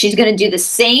Paris. She's going to do the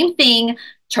same thing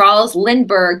Charles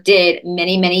Lindbergh did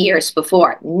many, many years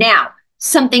before. Now,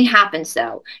 something happens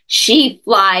though. She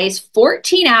flies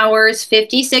 14 hours,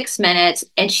 56 minutes,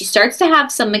 and she starts to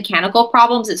have some mechanical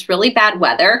problems. It's really bad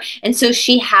weather. And so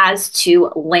she has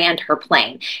to land her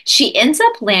plane. She ends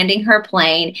up landing her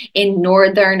plane in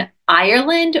Northern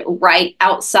Ireland, right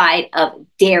outside of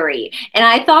Derry. And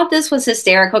I thought this was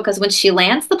hysterical because when she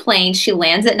lands the plane, she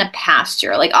lands it in a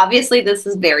pasture. Like, obviously, this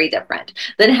is very different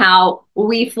than how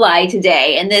we fly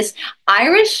today. And this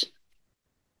Irish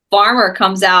farmer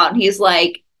comes out and he's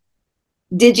like,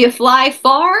 did you fly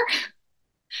far?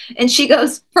 And she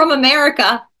goes, from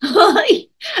America.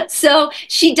 So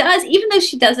she does, even though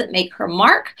she doesn't make her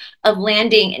mark of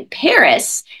landing in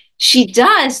Paris, she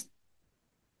does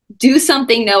do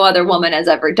something no other woman has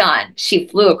ever done. She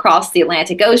flew across the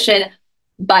Atlantic Ocean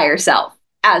by herself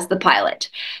as the pilot.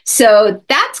 So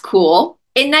that's cool.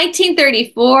 In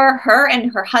 1934, her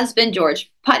and her husband,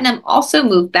 George Putnam, also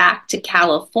moved back to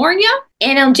California.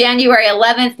 And on January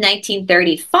 11th,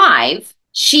 1935,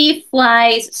 she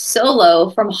flies solo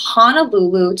from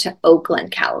Honolulu to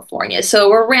Oakland, California. So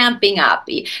we're ramping up.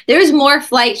 There's more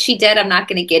flights she did I'm not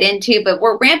going to get into, but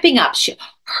we're ramping up.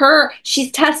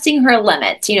 She's testing her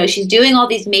limits. You know, she's doing all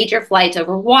these major flights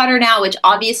over water now, which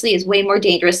obviously is way more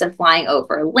dangerous than flying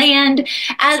over land.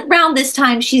 And around this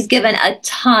time, she's given a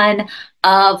ton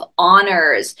of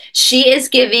honors. She is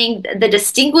giving the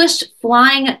Distinguished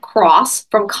Flying Cross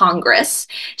from Congress.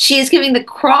 She is giving the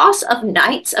Cross of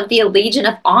Knights of the Legion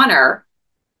of Honor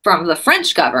from the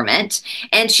French government.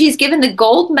 And she's given the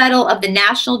Gold Medal of the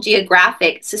National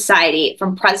Geographic Society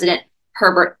from President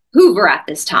Herbert Hoover at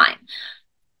this time.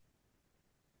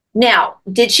 Now,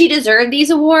 did she deserve these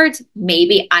awards?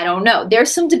 Maybe, I don't know.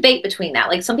 There's some debate between that.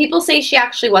 Like, some people say she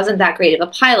actually wasn't that great of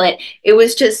a pilot. It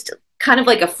was just kind of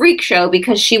like a freak show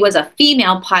because she was a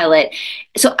female pilot.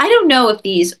 So I don't know if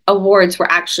these awards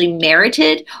were actually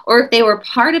merited or if they were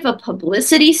part of a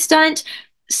publicity stunt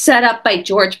set up by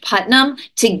George Putnam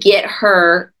to get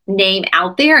her name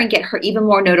out there and get her even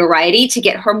more notoriety, to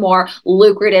get her more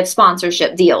lucrative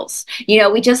sponsorship deals. You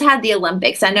know, we just had the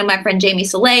Olympics. I know my friend Jamie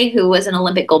Soleil, who was an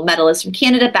Olympic gold medalist from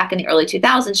Canada back in the early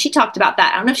 2000s, she talked about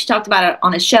that. I don't know if she talked about it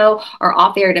on a show or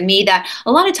off air to me, that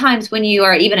a lot of times when you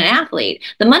are even an athlete,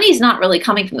 the money is not really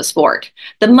coming from the sport.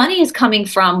 The money is coming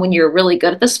from, when you're really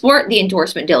good at the sport, the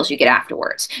endorsement deals you get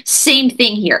afterwards. Same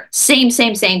thing here. Same,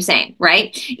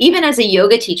 right? Even as a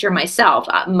yoga teacher myself,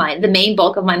 the main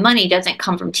bulk of my money doesn't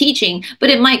come from teaching, but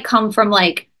it might come from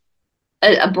like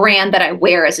a brand that I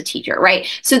wear as a teacher, right?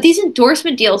 So these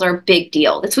endorsement deals are a big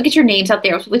deal. That's what gets your names out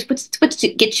there. What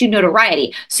gets you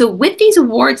notoriety. So with these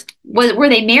awards, were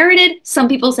they merited? Some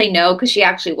people say no, because she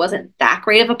actually wasn't that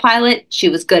great of a pilot. She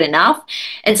was good enough.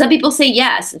 And some people say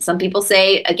yes. And some people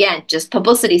say, again, just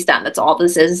publicity stunt. That's all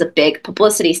this is a big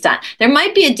publicity stunt. There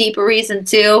might be a deeper reason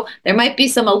too. There might be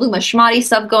some Aluma Schmati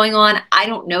stuff going on. I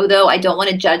don't know though. I don't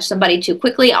want to judge somebody too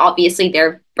quickly. Obviously,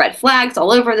 they're red flags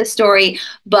all over the story,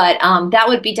 but that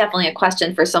would be definitely a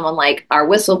question for someone like our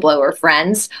whistleblower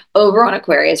friends over on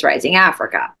Aquarius Rising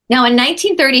Africa. Now in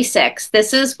 1936,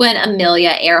 this is when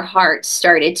Amelia Earhart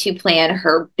started to plan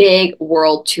her big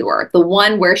world tour, the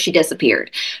one where she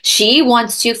disappeared. She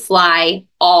wants to fly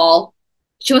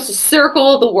she wants to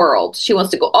circle the world. She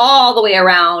wants to go all the way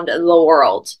around the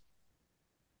world.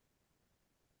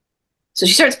 So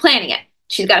she starts planning it.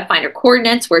 She's got to find her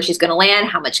coordinates, where she's going to land,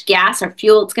 how much gas or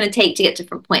fuel it's going to take to get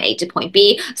from point A to point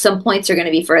B. Some points are going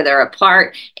to be further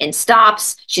apart in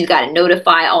stops. She's got to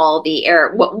notify all the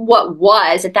what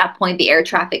was at that point the air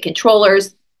traffic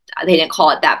controllers. They didn't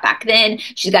call it that back then.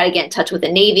 She's got to get in touch with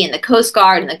the Navy and the Coast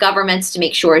Guard and the governments to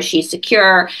make sure she's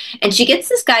secure. And she gets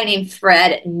this guy named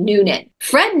Fred Noonan.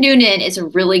 Fred Noonan is a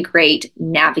really great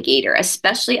navigator,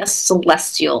 especially a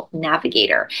celestial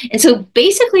navigator. And so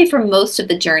basically for most of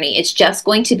the journey, it's just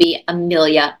going to be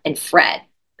Amelia and Fred.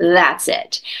 That's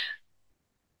it.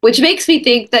 Which makes me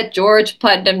think that George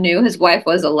Putnam knew his wife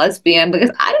was a lesbian,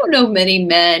 because I don't know many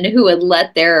men who would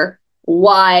let their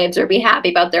wives or be happy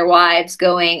about their wives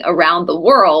going around the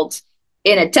world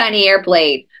in a tiny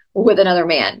airplane with another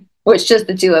man, or it's just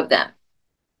the two of them.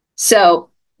 So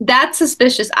that's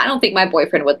suspicious. I don't think my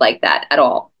boyfriend would like that at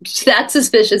all. That's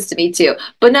suspicious to me too.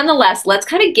 But nonetheless, let's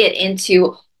kind of get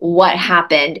into what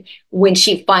happened when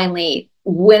she finally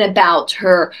went about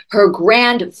her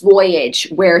grand voyage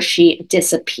where she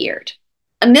disappeared.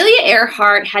 Amelia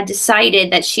Earhart had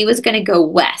decided that she was going to go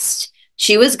west.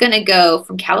 She was going to go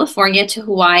from California to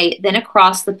Hawaii, then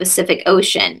across the Pacific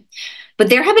Ocean. But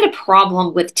there had been a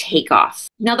problem with takeoff.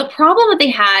 Now, the problem that they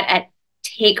had at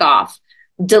takeoff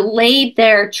delayed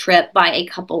their trip by a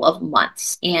couple of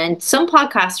months. And some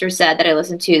podcasters said that I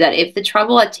listened to that if the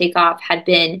trouble at takeoff had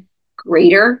been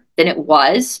greater than it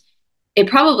was, it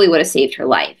probably would have saved her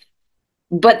life.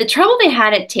 But the trouble they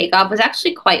had at takeoff was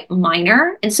actually quite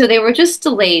minor, and so they were just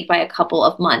delayed by a couple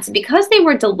of months. And because they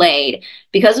were delayed,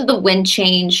 because of the wind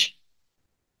change,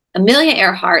 Amelia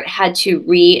Earhart had to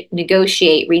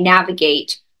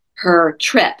renavigate her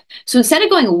trip. So instead of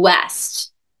going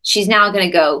west, she's now going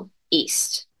to go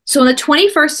east. So on the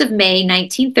 21st of May,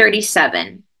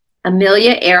 1937,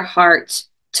 Amelia Earhart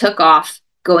took off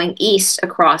going east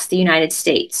across the United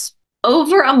States.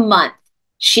 Over a month,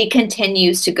 she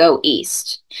continues to go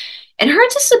east. And her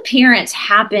disappearance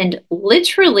happened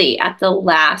literally at the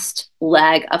last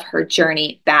leg of her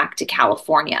journey back to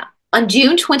California. On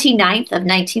June 29th of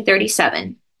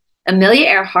 1937, Amelia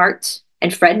Earhart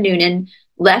and Fred Noonan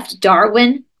left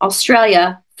Darwin,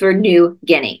 Australia for New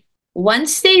Guinea.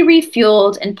 Once they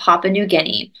refueled in Papua New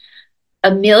Guinea,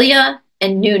 Amelia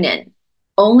and Noonan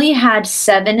only had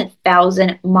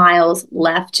 7,000 miles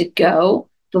left to go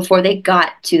before they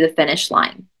got to the finish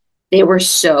line. They were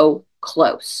so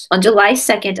close. On July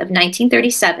 2nd of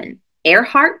 1937,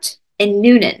 Earhart and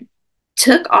Noonan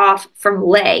took off from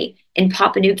Lae in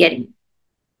Papua New Guinea.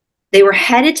 They were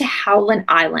headed to Howland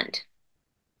Island.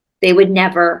 They would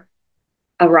never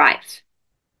arrive.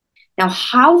 Now,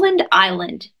 Howland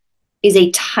Island is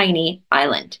a tiny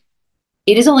island.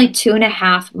 It is only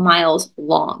 2.5 miles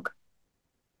long.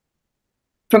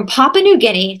 From Papua New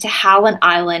Guinea to Howland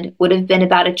Island would have been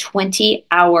about a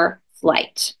 20-hour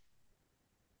flight.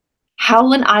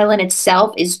 Howland Island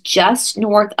itself is just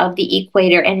north of the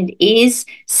equator, and it is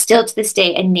still to this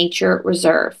day a nature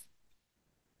reserve.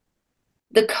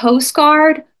 The Coast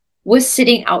Guard was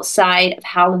sitting outside of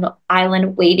Howland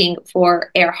Island waiting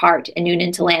for Earhart and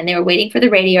Noonan to land. They were waiting for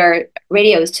the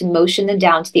radios to motion them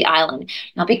down to the island.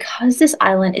 Now, because this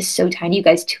island is so tiny, you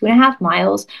guys, 2.5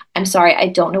 miles, I'm sorry, I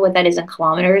don't know what that is in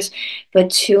kilometers, but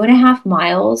 2.5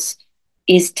 miles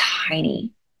is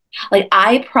tiny. Like,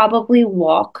 I probably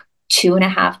walk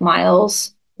 2.5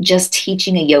 miles just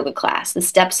teaching a yoga class. The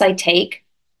steps I take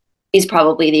is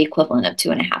probably the equivalent of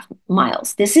 2.5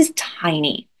 miles. This is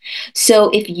tiny.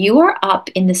 So if you are up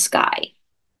in the sky,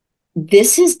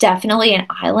 this is definitely an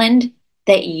island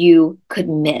that you could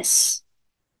miss.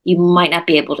 You might not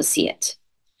be able to see it.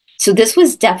 So this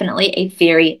was definitely a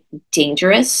very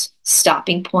dangerous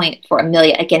stopping point for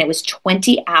Amelia. Again, it was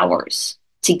 20 hours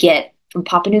to get from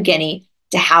Papua New Guinea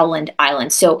to Howland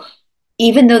Island. So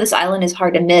even though this island is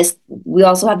hard to miss, we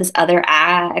also have this other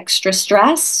extra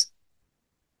stress.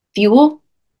 Fuel.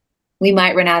 We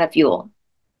might run out of fuel.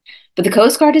 But the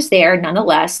Coast Guard is there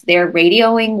nonetheless. They're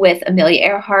radioing with Amelia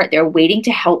Earhart. They're waiting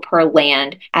to help her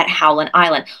land at Howland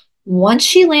Island. Once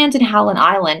she lands in Howland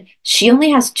Island, she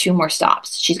only has 2 more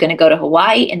stops. She's going to go to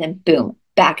Hawaii and then boom,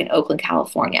 back in Oakland,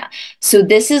 California. So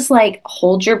this is like,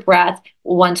 hold your breath.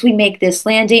 Once we make this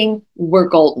landing, we're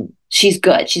golden. She's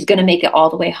good. She's going to make it all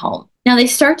the way home. Now they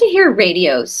start to hear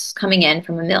radios coming in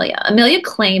from Amelia. Amelia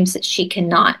claims that she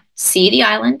cannot see the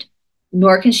island,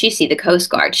 nor can she see the Coast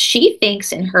Guard. She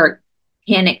thinks in her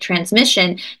panic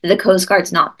transmission that the Coast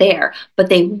Guard's not there, but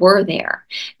they were there.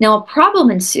 Now a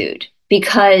problem ensued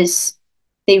because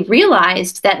they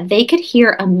realized that they could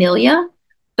hear Amelia,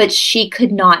 but she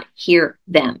could not hear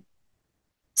them.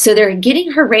 So they're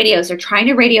getting her radios, they're trying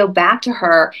to radio back to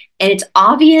her, and it's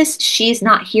obvious she's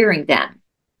not hearing them.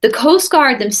 The Coast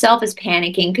Guard themselves is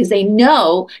panicking because they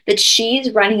know that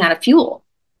she's running out of fuel,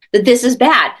 that this is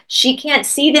bad. She can't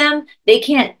see them. They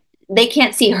can't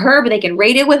see her, but they can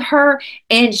radio with her,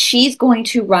 and she's going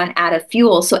to run out of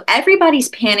fuel. So everybody's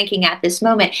panicking at this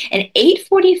moment. And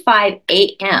 8:45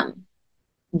 a.m.,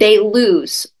 they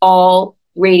lose all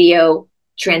radio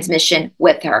transmission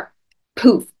with her.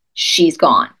 Poof, she's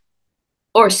gone.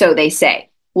 Or so they say.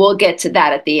 We'll get to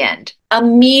that at the end.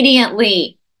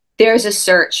 Immediately, there's a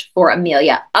search for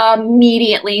Amelia.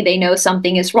 Immediately, they know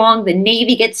something is wrong. The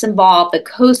Navy gets involved. The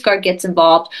Coast Guard gets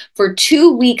involved. For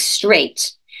 2 weeks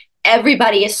straight,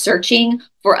 everybody is searching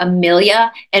for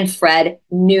Amelia and Fred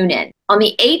Noonan. On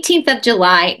the 18th of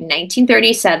July,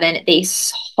 1937, they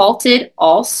halted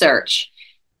all search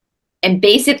and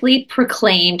basically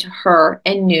proclaimed her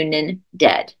and Noonan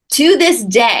dead. To this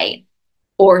day,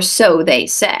 or so they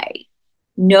say,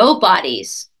 no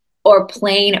bodies or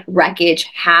plane wreckage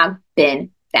have been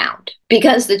found,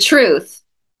 because the truth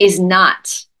is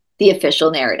not the official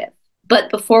narrative.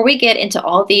 But before we get into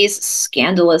all these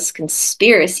scandalous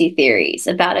conspiracy theories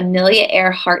about Amelia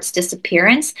Earhart's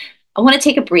disappearance, I want to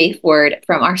take a brief word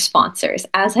from our sponsors.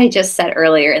 As I just said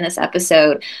earlier in this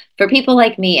episode, for people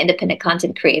like me, independent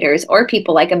content creators, or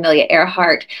people like Amelia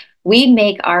Earhart, we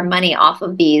make our money off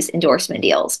of these endorsement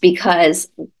deals because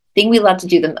the thing we love to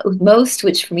do the most,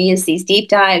 which for me is these deep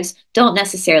dives, don't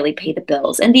necessarily pay the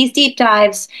bills. And these deep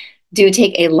dives do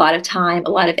take a lot of time, a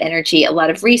lot of energy, a lot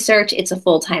of research. It's a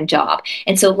full-time job.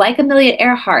 And so like Amelia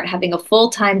Earhart having a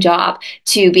full-time job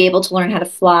to be able to learn how to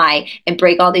fly and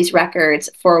break all these records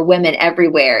for women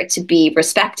everywhere to be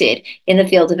respected in the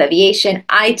field of aviation,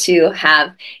 I too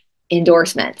have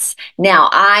endorsements. Now,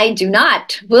 I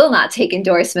will not take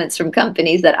endorsements from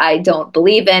companies that I don't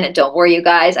believe in. Don't worry, you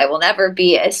guys, I will never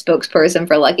be a spokesperson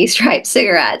for Lucky Strike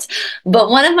cigarettes. But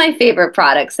one of my favorite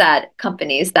products that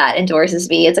companies that endorses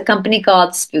me is a company called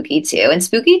Spooky2. And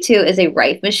Spooky2 is a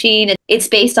Rife machine. It's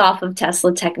based off of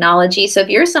Tesla technology. So if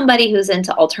you're somebody who's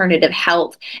into alternative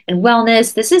health and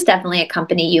wellness, this is definitely a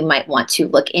company you might want to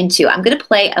look into. I'm going to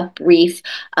play a brief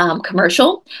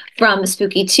commercial from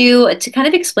Spooky2 to kind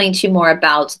of explain to you more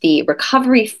about the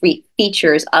recovery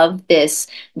features of this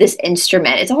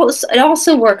instrument. It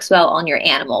also works well on your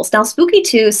animals. Now,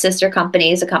 Spooky2's sister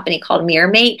company is a company called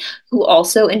MiraMate, who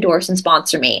also endorse and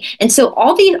sponsor me. And so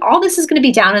all this is going to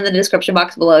be down in the description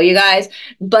box below, you guys.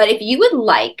 But if you would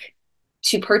like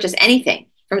to purchase anything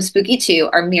from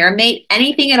Spooky2 or MiraMate,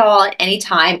 anything at all at any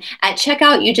time, at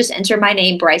checkout, you just enter my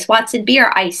name, Bryce Watson,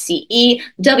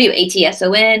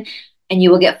 BRICEWATSON, and you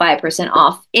will get 5%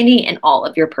 off any and all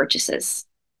of your purchases.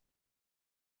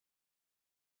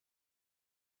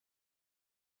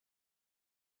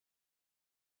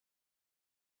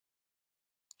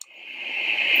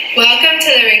 Welcome to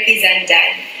the Reiki Zen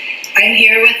Den. I'm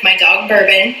here with my dog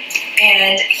Bourbon,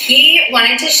 and he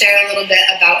wanted to share a little bit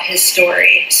about his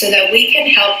story so that we can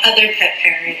help other pet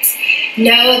parents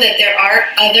know that there are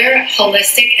other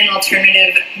holistic and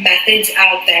alternative methods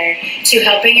out there to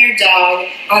helping your dog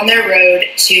on their road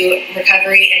to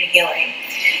recovery and healing.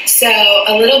 So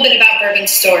a little bit about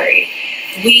Bourbon's story.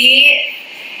 We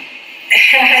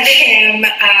had him,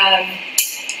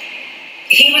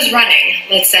 he was running,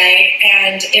 let's say,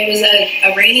 and it was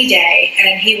a rainy day,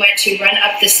 and he went to run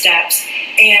up the steps,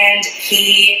 and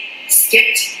he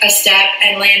skipped a step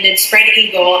and landed spread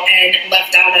eagle and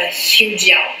left out a huge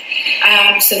yelp.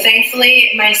 So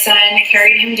thankfully, my son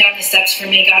carried him down the steps for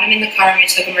me, got him in the car, and we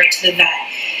took him right to the vet.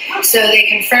 So they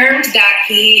confirmed that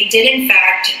he did, in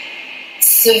fact,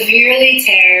 severely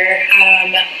tear,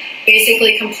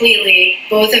 basically completely,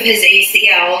 both of his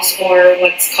ACLs, or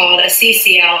what's called a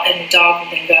CCL in dog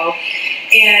lingo,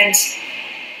 and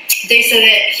they said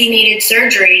that he needed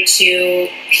surgery to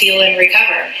heal and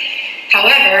recover.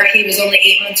 However, he was only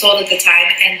 8 months old at the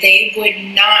time, and they would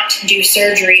not do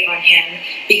surgery on him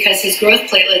because his growth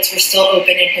platelets were still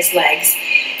open in his legs.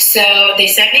 So they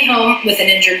sent me home with an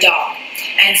injured dog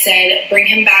and said, bring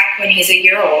him back when he's a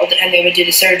year old, and they would do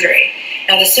the surgery.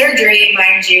 Now, the surgery,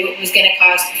 mind you, was going to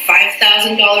cost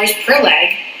 $5,000 per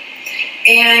leg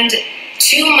and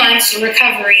 2 months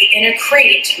recovery in a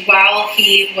crate while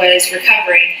he was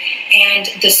recovering. And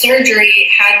the surgery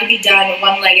had to be done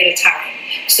one leg at a time.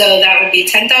 So that would be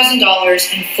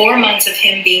 $10,000 and 4 months of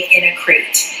him being in a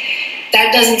crate.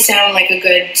 That doesn't sound like a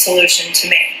good solution to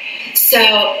me. So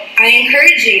I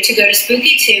encourage you to go to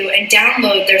Spooky2 and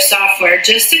download their software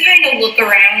just to kind of look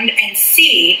around and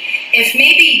see if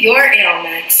maybe your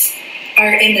ailments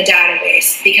are in the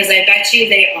database, because I bet you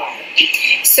they are.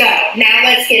 So now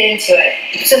let's get into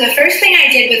it. So the first thing I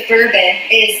did with Bourbon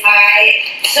is I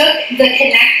took the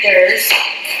connectors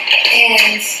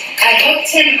and I hooked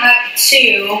him up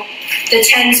to the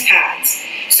TENS pads.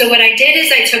 So what I did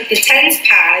is I took the TENS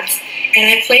pads and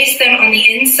I placed them on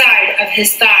the inside of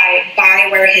his thigh by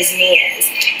where his knee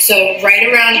is. So right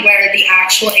around where the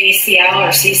actual ACL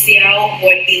or CCL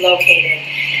would be located.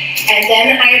 And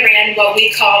then I ran what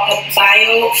we call a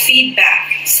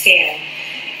biofeedback scan.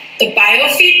 The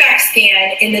biofeedback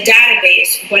scan in the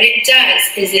database, what it does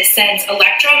is it sends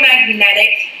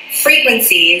electromagnetic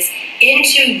frequencies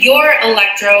into your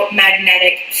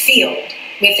electromagnetic field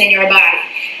within your body.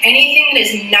 Anything that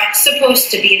is not supposed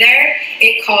to be there,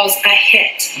 it calls a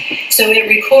hit. So it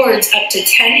records up to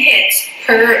 10 hits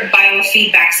per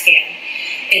biofeedback scan.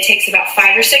 It takes about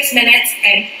 5 or 6 minutes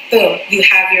and boom, you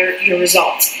have your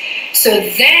results. So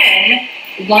then,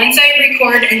 once I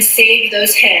record and save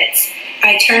those hits,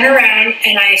 I turn around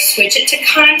and I switch it to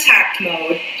contact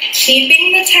mode,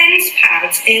 keeping the TENS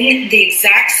pads in the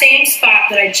exact same spot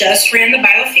that I just ran the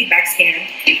biofeedback scan.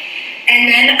 And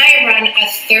then I run a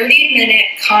 30-minute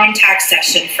contact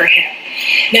session for him.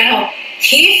 Now,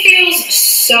 he feels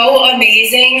so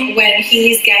amazing when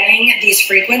he's getting these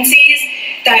frequencies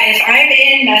that if I'm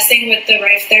in messing with the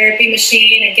Rife therapy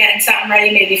machine and getting something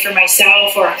ready maybe for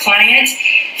myself or a client,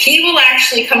 he will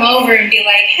actually come over and be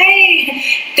like, hey,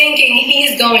 thinking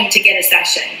he's going to get a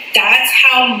session. That's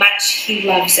how much he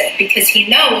loves it because he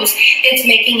knows it's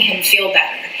making him feel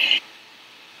better.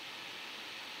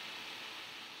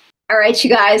 All right, you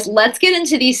guys, let's get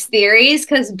into these theories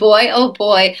because boy, oh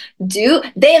boy,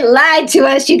 they lied to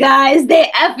us, you guys.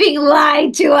 They effing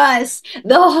lied to us.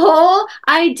 The whole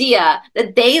idea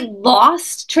that they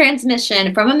lost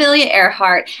transmission from Amelia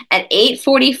Earhart at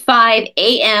 8:45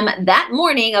 a.m. that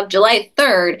morning of July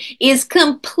 3rd is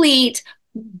complete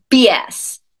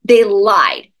BS. They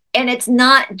lied. And it's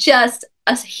not just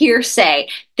a hearsay.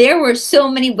 There were so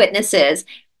many witnesses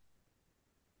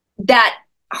that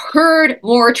heard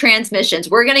more transmissions.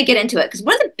 We're going to get into it because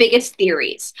one of the biggest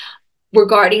theories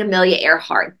regarding Amelia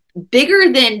Earhart,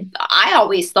 bigger than I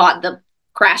always thought the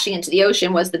crashing into the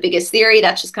ocean was the biggest theory.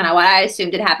 That's just kind of what I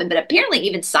assumed had happened. But apparently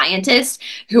even scientists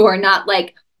who are not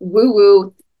like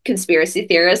woo-woo conspiracy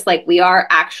theorists like we are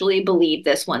actually believe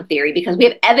this one theory because we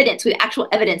have evidence, we have actual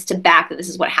evidence to back that this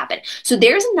is what happened. So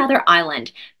there's another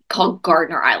island called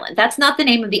Gardner Island. That's not the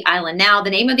name of the island now. The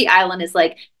name of the island is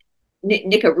like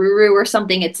Nicaruru or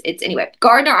something. It's anyway,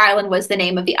 Gardner Island was the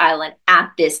name of the island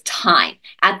at this time.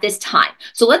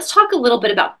 So let's talk a little bit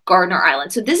about Gardner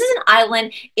Island. So this is an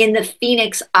island in the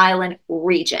Phoenix Island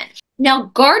region.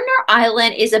 Now, Gardner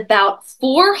Island is about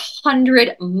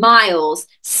 400 miles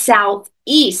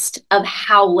southeast of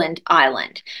Howland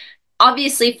Island.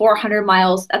 Obviously, 400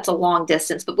 miles, that's a long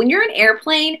distance, but when you're in an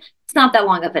airplane, it's not that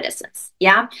long of a distance,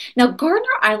 yeah? Now, Gardner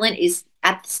Island is,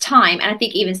 at this time, and I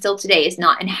think even still today, is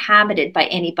not inhabited by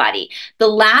anybody. The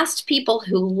last people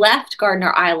who left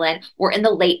Gardner Island were in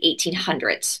the late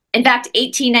 1800s. In fact,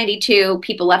 1892,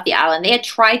 people left the island. They had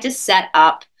tried to set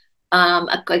up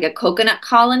like a coconut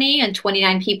colony, and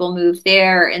 29 people moved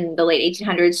there in the late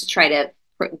 1800s to try to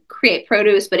create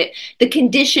produce, but the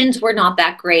conditions were not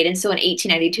that great. And so in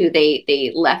 1892,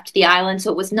 they left the island.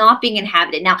 So it was not being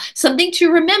inhabited. Now, something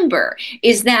to remember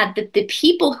is that the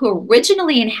people who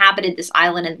originally inhabited this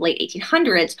island in the late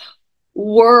 1800s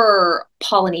were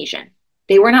Polynesian.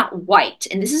 They were not white.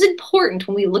 And this is important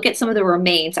when we look at some of the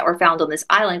remains that were found on this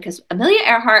island because Amelia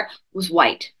Earhart was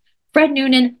white. Fred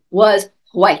Noonan was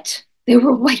white. They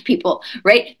were white people,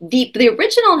 right? The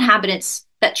original inhabitants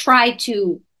that tried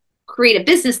to create a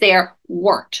business there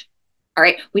weren't. All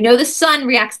right. We know the sun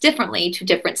reacts differently to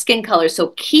different skin colors.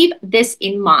 So keep this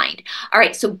in mind. All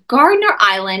right. So Gardner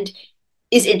Island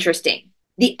is interesting.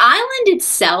 The island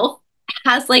itself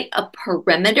has like a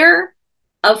perimeter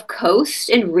of coast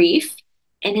and reef.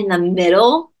 And in the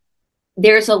middle,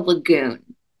 there's a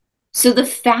lagoon. So the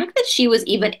fact that she was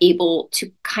even able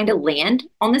to kind of land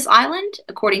on this island,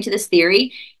 according to this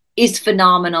theory, is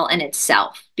phenomenal in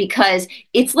itself because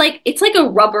it's like a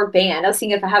rubber band. I was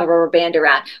thinking if I have a rubber band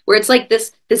around where it's like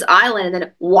this island and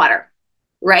then water,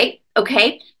 right?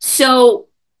 Okay. So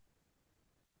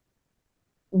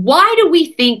why do we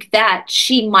think that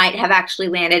she might have actually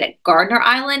landed at Gardner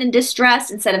Island in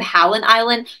distress instead of Howland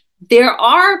Island? There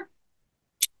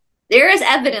is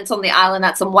evidence on the island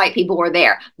that some white people were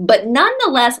there, but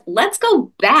nonetheless, let's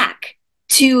go back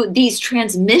to these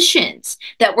transmissions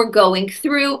that we're going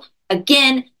through.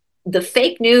 Again, the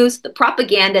fake news, the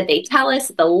propaganda, they tell us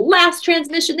the last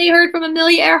transmission they heard from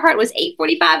Amelia Earhart was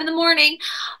 8:45 in the morning.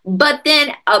 But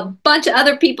then a bunch of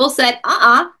other people said,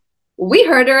 we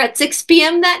heard her at 6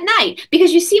 p.m. that night.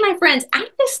 Because you see, my friends, at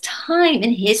this time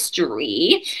in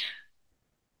history,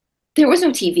 there was no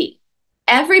TV.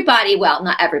 everybody, well,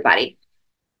 not everybody,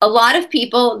 a lot of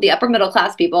people, the upper middle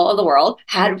class people of the world,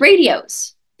 had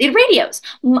radios. They had radios.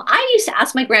 I used to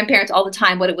ask my grandparents all the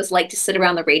time what it was like to sit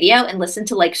around the radio and listen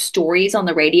to like stories on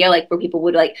the radio, like where people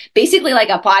would like basically like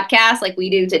a podcast like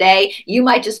we do today. You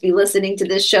might just be listening to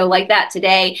this show like that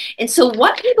today. And so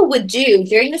what people would do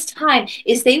during this time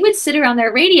is they would sit around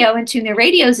their radio and tune their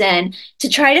radios in to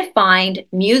try to find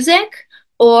music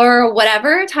or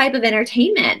whatever type of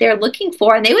entertainment they're looking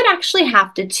for, and they would actually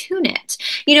have to tune it.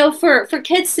 You know, for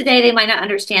kids today, they might not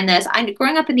understand this. I'm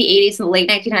growing up in the 80s and the late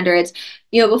 1900s,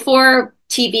 you know, before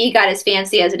TV got as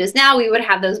fancy as it is now, we would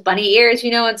have those bunny ears,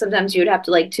 you know, and sometimes you would have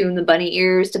to like tune the bunny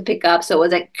ears to pick up so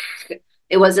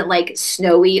it wasn't like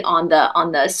snowy on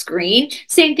the screen.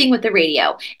 Same thing with the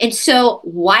radio. And so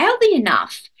wildly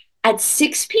enough, at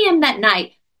 6 p.m. that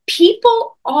night,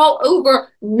 people all over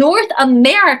North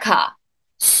America,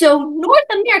 so North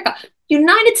America,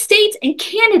 United States and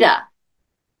Canada,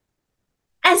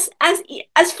 as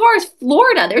far as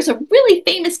Florida, there's a really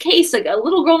famous case, like a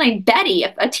little girl named Betty,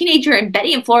 a teenager in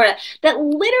Betty in Florida, that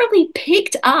literally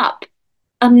picked up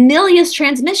Amelia's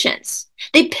transmissions.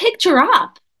 They picked her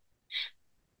up.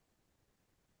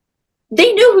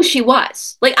 They knew who she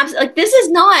was. Like, I'm like, this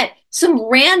is not some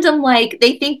random, like,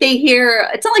 they think they hear,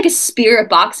 it's not like a spirit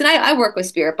box. And I work with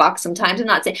spirit box sometimes, I'm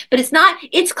not saying, but it's not,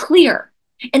 it's clear.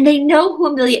 And they know who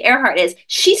Amelia Earhart is.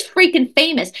 She's freaking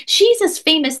famous. She's as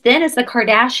famous then as the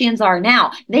Kardashians are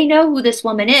now. They know who this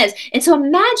woman is. And so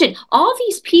imagine all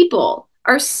these people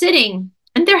are sitting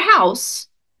in their house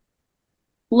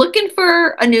looking for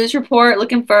a news report,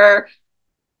 looking for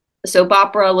a soap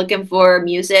opera, looking for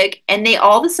music, and they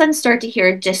all of a sudden start to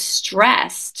hear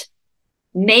distressed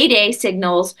Mayday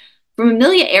signals from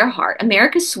Amelia Earhart,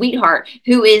 America's sweetheart,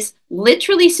 who is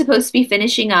literally supposed to be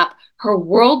finishing up her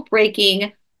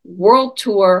world-breaking world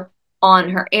tour on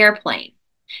her airplane.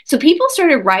 So people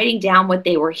started writing down what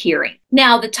they were hearing.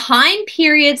 Now, the time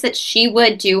periods that she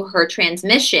would do her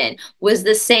transmission was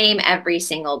the same every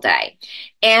single day.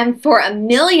 And for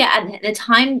Amelia, in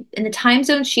the time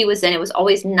zone she was in, it was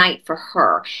always night for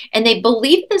her. And they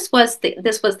believed this was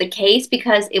the case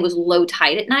because it was low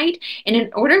tide at night. And in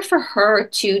order for her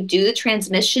to do the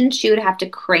transmission, she would have to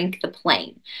crank the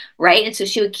plane, right? And so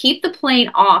she would keep the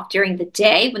plane off during the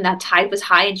day when that tide was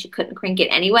high and she couldn't crank it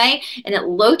anyway. And at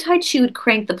low tide, she would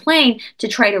crank the plane to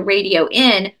try to radio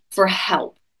in for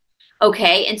help.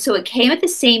 Okay, and so it came at the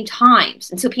same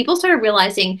times. And so people started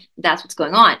realizing that's what's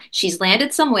going on. She's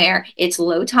landed somewhere, it's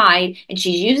low tide, and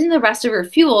she's using the rest of her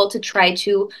fuel to try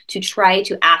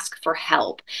to ask for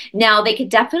help. Now, they could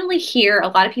definitely hear, a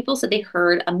lot of people said they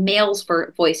heard a male's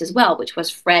voice as well, which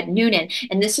was Fred Noonan.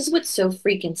 And this is what's so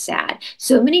freaking sad.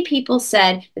 So many people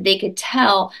said that they could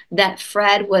tell that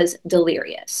Fred was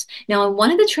delirious. Now, in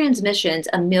one of the transmissions,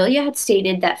 Amelia had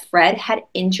stated that Fred had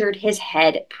injured his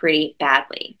head pretty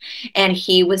badly, and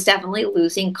he was definitely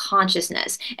losing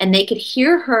consciousness. And they could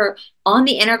hear her on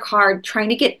the intercom trying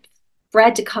to get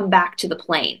Fred to come back to the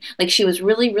plane. Like, she was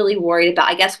really, really worried about,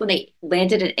 I guess when they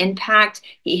landed an impact,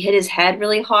 he hit his head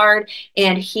really hard,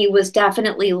 and he was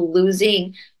definitely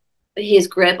losing his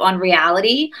grip on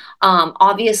reality.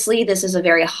 Obviously, this is a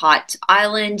very hot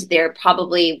island.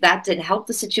 That didn't help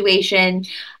the situation.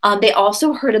 They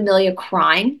also heard Amelia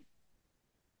crying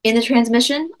in the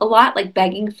transmission a lot, like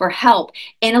begging for help.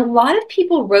 And a lot of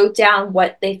people wrote down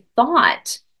what they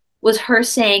thought was her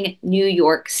saying New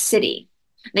York City.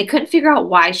 And they couldn't figure out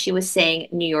why she was saying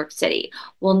New York City.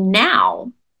 Well,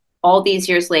 now, all these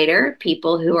years later,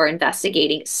 people who are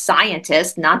investigating,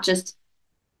 scientists, not just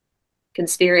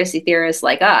conspiracy theorists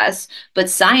like us, but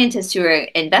scientists who are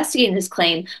investigating this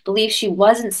claim believe she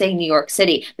wasn't saying New York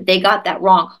City, that they got that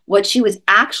wrong. What she was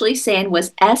actually saying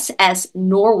was SS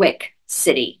Norwich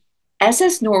City.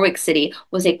 SS Norwich City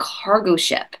was a cargo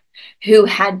ship who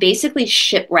had basically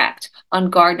shipwrecked on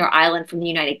Gardner Island from the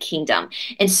United Kingdom.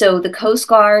 And so the Coast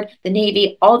Guard, the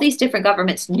Navy, all these different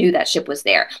governments knew that ship was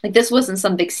there. Like, this wasn't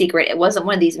some big secret. It wasn't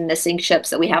one of these missing ships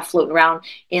that we have floating around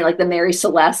in, like the Mary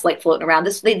Celeste, like floating around.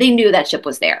 They knew that ship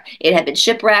was there. It had been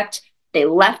shipwrecked. They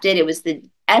left it. It was the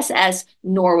SS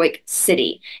Norwich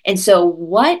City. And so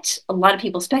what a lot of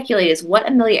people speculate is what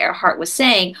Amelia Earhart was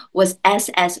saying was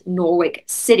SS Norwich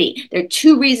City. There are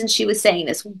two reasons she was saying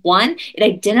this. One, it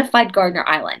identified Gardner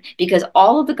Island because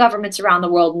all of the governments around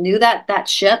the world knew that that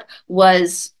ship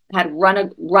had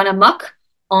run amok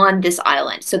on this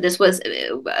island. So this was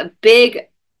a big,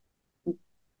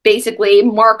 basically,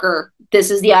 marker. This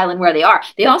is the island where they are.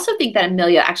 They also think that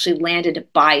Amelia actually landed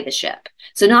by the ship.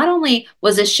 So not only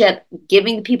was the ship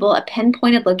giving people a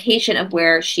pinpointed location of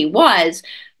where she was,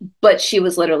 but she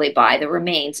was literally by the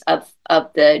remains of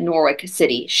the Norwich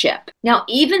City ship. Now,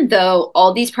 even though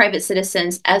all these private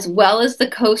citizens, as well as the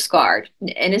Coast Guard,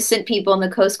 innocent people in the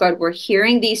Coast Guard, were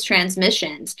hearing these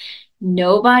transmissions,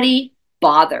 nobody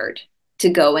bothered to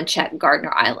go and check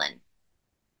Gardner Island.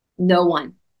 No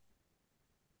one.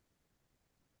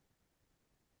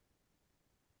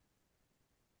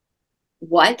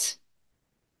 What?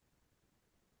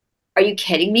 Are you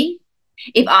kidding me?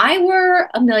 If I were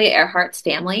Amelia Earhart's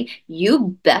family,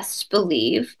 you best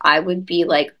believe I would be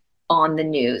like on the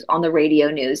news, on the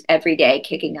radio news every day,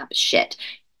 kicking up shit.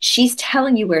 She's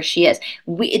telling you where she is.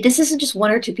 This isn't just one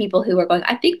or two people who are going,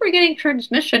 I think we're getting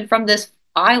transmission from this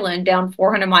island down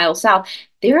 400 miles south.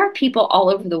 There are people all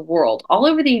over the world, all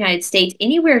over the United States,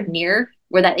 anywhere near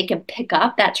where that they can pick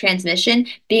up that transmission,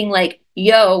 being like,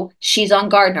 yo, she's on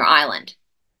Gardner Island.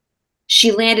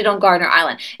 She landed on Gardner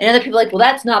Island. And other people are like, well,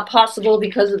 that's not possible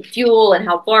because of the fuel and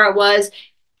how far it was.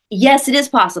 Yes, it is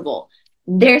possible.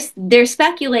 They're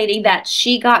speculating that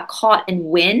she got caught in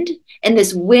wind and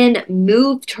this wind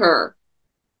moved her.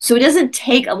 So it doesn't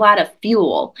take a lot of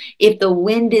fuel if the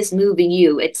wind is moving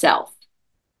you itself.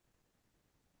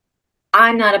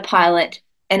 I'm not a pilot,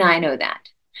 and I know that.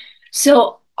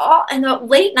 So in the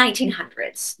late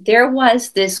 1900s, there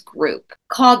was this group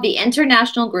called the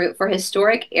International Group for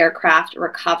Historic Aircraft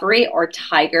Recovery, or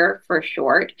TIGER for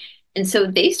short. And so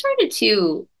they started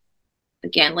to,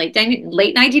 again, late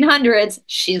 1900s,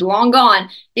 she's long gone.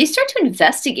 They start to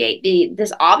investigate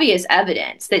this obvious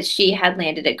evidence that she had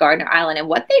landed at Gardner Island. And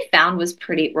what they found was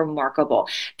pretty remarkable.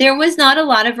 There was not a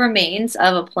lot of remains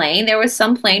of a plane. There was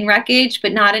some plane wreckage,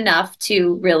 but not enough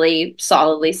to really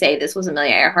solidly say this was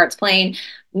Amelia Earhart's plane.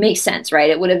 Makes sense, right?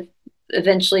 It would have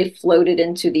eventually floated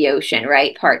into the ocean,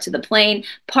 right? Parts of the plane,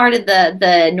 part of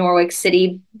the Norwich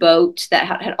City boat that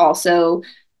had also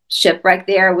shipwrecked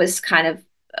there was kind of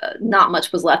not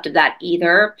much was left of that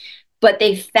either. But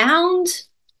they found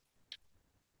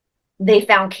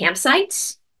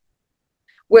campsites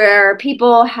where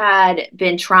people had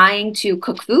been trying to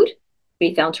cook food.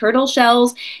 They found turtle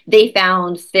shells. They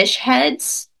found fish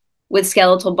heads with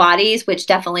skeletal bodies, which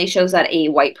definitely shows that a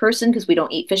white person, because we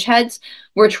don't eat fish heads,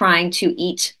 were trying to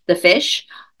eat the fish.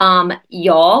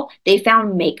 Y'all, they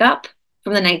found makeup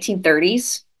from the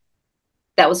 1930s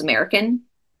that was American.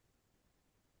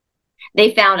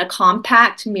 They found a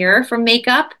compact mirror from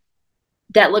makeup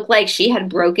that looked like she had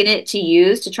broken it to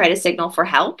use to try to signal for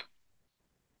help.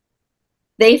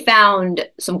 They found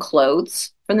some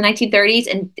clothes from the 1930s,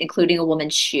 and including a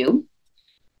woman's shoe.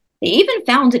 They even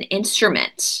found an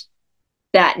instrument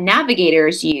that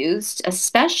navigators used,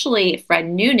 especially Fred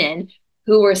Noonan,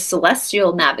 who were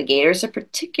celestial navigators, a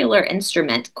particular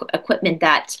equipment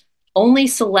that only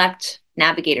select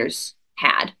navigators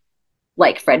had,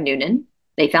 like Fred Noonan.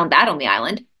 They found that on the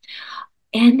island.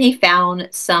 And they found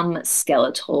some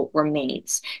skeletal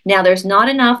remains. Now, there's not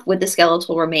enough with the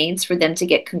skeletal remains for them to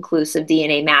get conclusive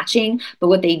DNA matching, but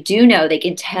what they do know, they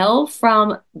can tell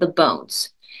from the bones,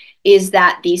 is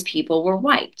that these people were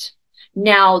white.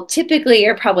 Now, typically,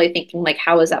 you're probably thinking, like,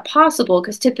 how is that possible?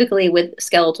 Because typically with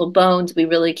skeletal bones, we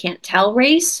really can't tell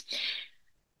race.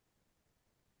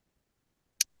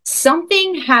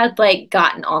 Something had, like,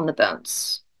 gotten on the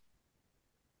bones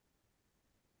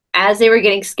as they were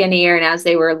getting skinnier and as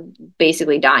they were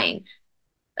basically dying.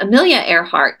 Amelia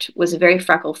Earhart was a very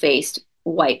freckle-faced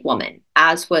white woman,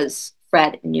 as was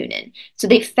Fred Noonan. So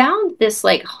they found this,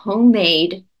 like,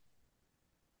 homemade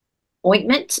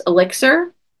ointment,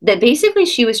 elixir, that basically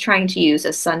she was trying to use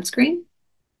as sunscreen,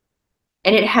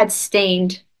 and it had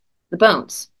stained the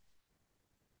bones.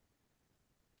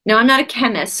 Now, I'm not a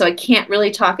chemist, so I can't really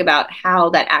talk about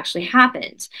how that actually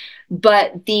happens.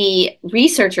 But the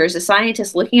researchers, the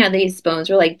scientists looking at these bones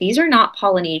were like, these are not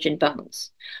Polynesian bones.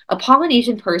 A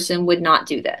Polynesian person would not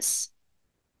do this.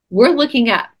 We're looking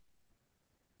at,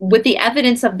 with the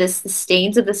evidence of this, the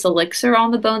stains of this elixir on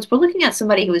the bones, we're looking at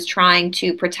somebody who is trying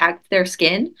to protect their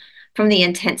skin from the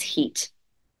intense heat.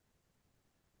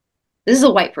 This is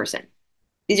a white person.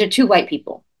 These are two white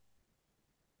people.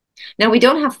 Now, we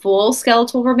don't have full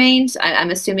skeletal remains.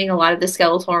 I'm assuming a lot of the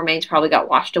skeletal remains probably got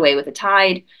washed away with the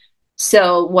tide.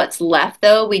 So what's left,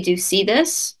 though, we do see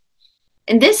this.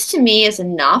 And this, to me, is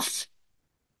enough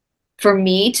for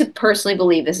me to personally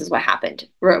believe this is what happened.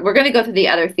 We're going to go through the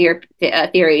other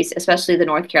theories, especially the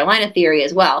North Carolina theory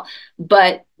as well.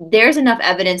 But there's enough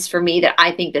evidence for me that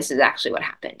I think this is actually what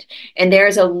happened. And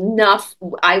there's enough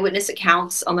eyewitness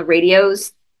accounts on the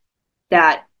radios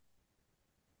that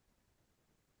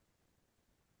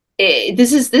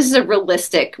this is a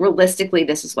realistically,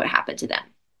 this is what happened to them.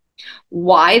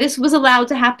 Why this was allowed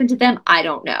to happen to them, I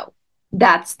don't know.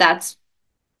 That's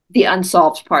the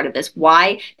unsolved part of this.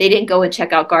 Why they didn't go and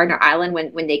check out Gardner Island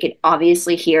when they could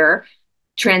obviously hear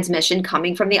transmission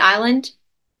coming from the island,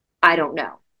 I don't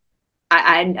know.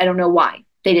 I don't know why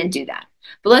they didn't do that.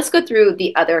 But let's go through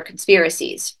the other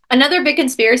conspiracies. Another big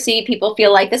conspiracy, people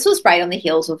feel like this was right on the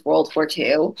heels of World War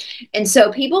II. And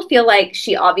so people feel like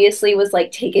she obviously was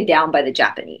like taken down by the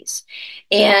Japanese.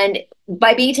 And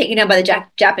by being taken down by the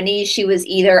Japanese, she was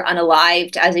either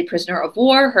unalived as a prisoner of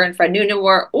war, her and Fred Noonan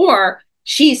were, or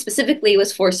she specifically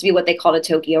was forced to be what they called a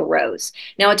Tokyo Rose.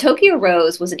 Now, a Tokyo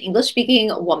Rose was an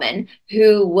English-speaking woman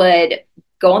who would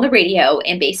go on the radio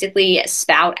and basically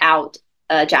spout out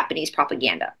Japanese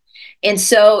propaganda. And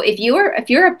so if you're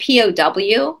a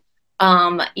POW,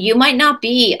 you might not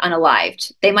be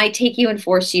unalived. They might take you and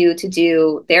force you to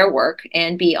do their work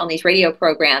and be on these radio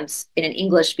programs in an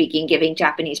English speaking, giving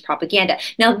Japanese propaganda.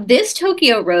 Now, this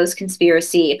Tokyo Rose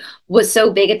conspiracy was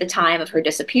so big at the time of her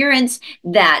disappearance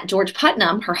that George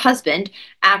Putnam, her husband,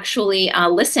 actually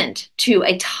listened to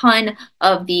a ton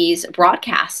of these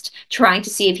broadcasts, trying to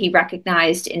see if he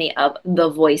recognized any of the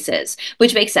voices,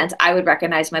 which makes sense. I would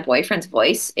recognize my boyfriend's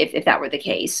voice if that were the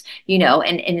case, you know,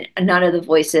 and none of the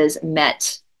voices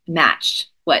matched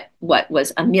what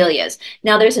was Amelia's.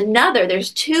 Now there's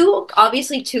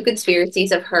obviously two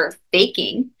conspiracies of her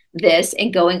faking this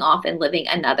and going off and living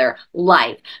another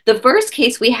life. The first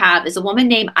case we have is a woman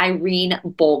named Irene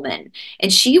Bowman,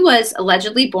 and she was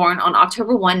allegedly born on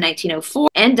October 1, 1904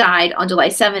 and died on July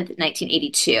 7th,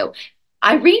 1982.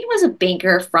 Irene was a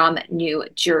banker from New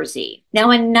Jersey.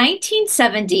 Now, in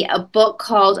 1970, a book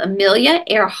called Amelia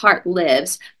Earhart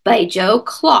Lives by Joe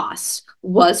Kloss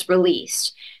was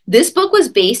released. This book was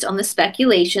based on the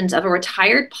speculations of a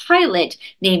retired pilot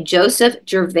named Joseph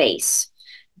Gervais.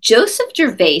 Joseph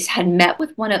Gervais had met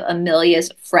with one of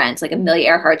Amelia's friends, like Amelia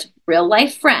Earhart's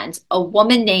real-life friends, a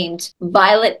woman named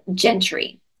Violet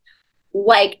Gentry,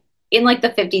 in the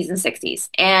 50s and 60s.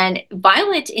 And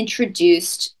Violet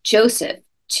introduced Joseph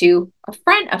to a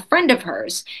friend of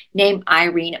hers named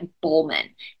Irene Bowman.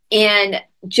 And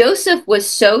Joseph was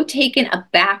so taken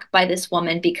aback by this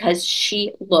woman because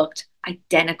she looked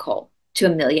identical to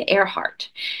Amelia Earhart.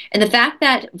 And the fact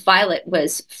that Violet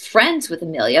was friends with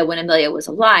Amelia when Amelia was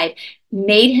alive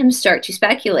made him start to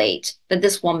speculate that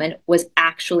this woman was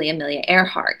actually Amelia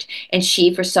Earhart. And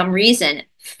she, for some reason,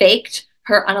 faked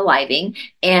her unaliving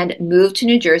and moved to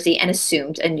New Jersey and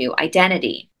assumed a new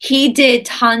identity. He did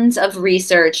tons of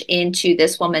research into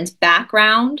this woman's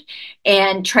background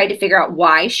and tried to figure out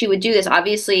why she would do this.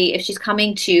 Obviously, if she's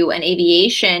coming to an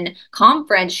aviation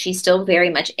conference, she's still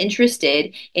very much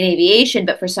interested in aviation,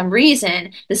 but for some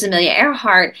reason, this Amelia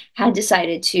Earhart had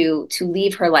decided to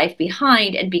leave her life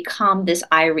behind and become this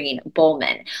Irene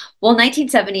Bowman. Well, in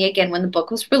 1970, again, when the book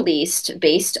was released,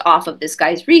 based off of this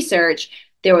guy's research,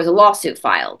 there was a lawsuit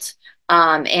filed.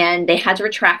 And they had to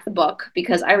retract the book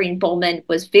because Irene Bowman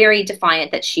was very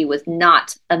defiant that she was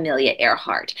not Amelia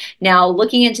Earhart. Now,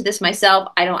 looking into this myself,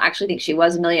 I don't actually think she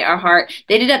was Amelia Earhart.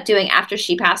 They ended up doing, after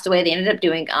she passed away, they ended up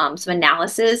doing some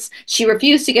analysis. She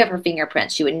refused to give her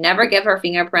fingerprints. She would never give her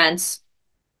fingerprints.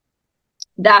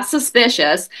 That's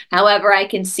suspicious. However, I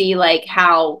can see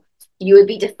how you would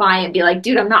be defiant, be like,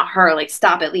 dude, I'm not her.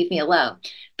 Stop it. Leave me alone.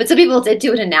 But some people did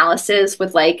do an analysis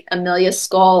with Amelia's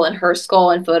skull and her skull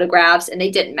and photographs, and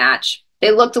they didn't match. They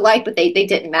looked alike, but they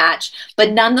didn't match.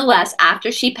 But nonetheless,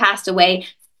 after she passed away,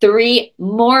 3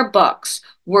 more books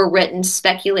were written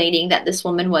speculating that this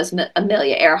woman was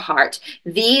Amelia Earhart.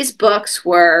 These books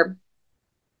were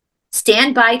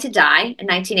Stand By to Die in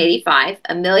 1985,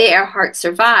 Amelia Earhart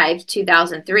Survived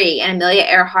 2003, and Amelia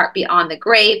Earhart Beyond the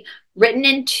Grave, written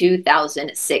in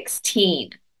 2016.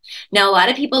 Now, a lot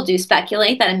of people do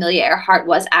speculate that Amelia Earhart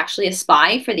was actually a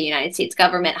spy for the United States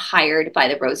government hired by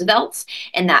the Roosevelts,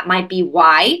 and that might be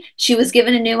why she was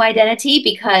given a new identity,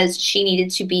 because she needed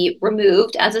to be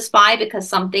removed as a spy because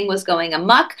something was going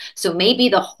amok. So maybe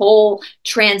the whole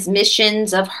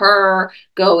transmissions of her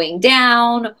going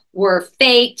down were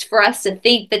faked for us to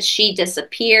think that she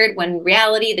disappeared, when in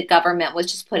reality the government was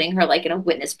just putting her in a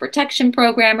witness protection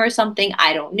program or something.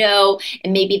 I don't know.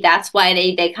 And maybe that's why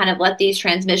they kind of let these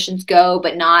transmissions go,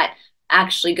 but not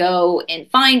actually go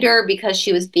and find her because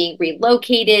she was being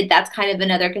relocated. That's kind of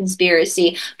another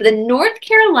conspiracy. But the North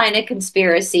Carolina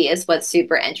conspiracy is what's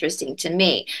super interesting to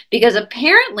me, because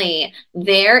apparently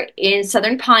there in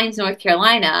Southern Pines, North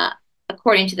Carolina,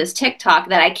 according to this TikTok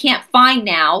that I can't find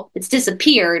now, it's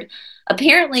disappeared.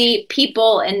 Apparently,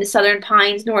 people in the Southern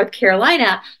Pines, North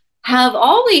Carolina, have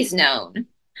always known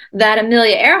that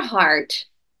Amelia Earhart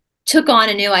took on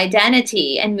a new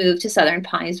identity and moved to Southern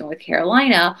Pines, North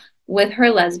Carolina, with her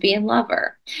lesbian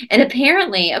lover. And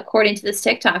apparently, according to this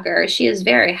TikToker, she is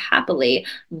very happily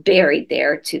buried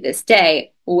there to this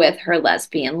day with her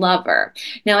lesbian lover.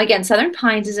 Now, again, Southern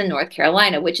Pines is in North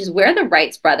Carolina, which is where the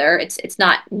Wrights it's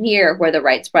not near where the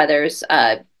Wrights brothers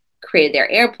created their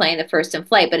airplane, the first in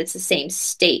flight, but it's the same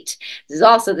state. This is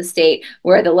also the state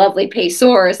where the lovely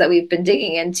Pacers that we've been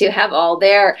digging into have all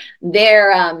their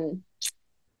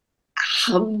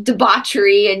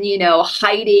debauchery and, you know,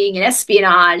 hiding and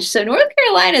espionage. So North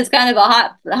Carolina is kind of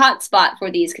a hot spot for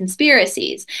these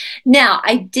conspiracies. Now,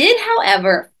 I did,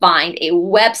 however, find a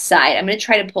website. I'm going to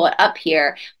try to pull it up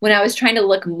here. When I was trying to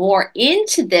look more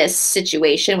into this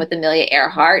situation with Amelia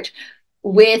Earhart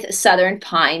with Southern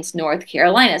Pines, North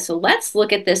Carolina. So let's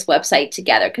look at this website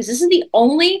together, because this is the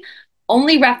only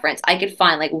reference I could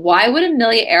find. Like, why would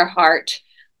Amelia Earhart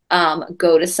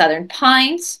go to Southern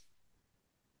Pines?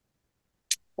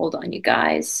 Hold on, you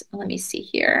guys. Let me see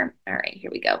here. All right,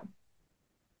 here we go.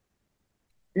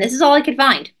 And this is all I could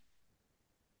find.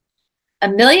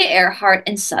 Amelia Earhart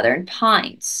and Southern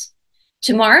Pines.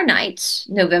 Tomorrow night,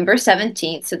 November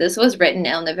 17th, so this was written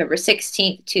on November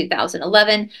 16th,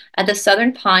 2011, at the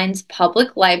Southern Pines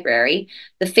Public Library,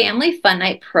 the Family Fun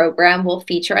Night program will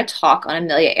feature a talk on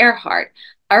Amelia Earhart.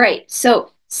 All right,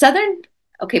 so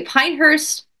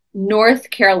Pinehurst, North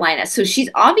Carolina. So she's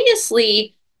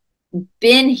obviously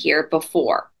been here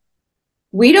before.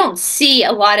 We don't see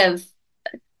a lot of,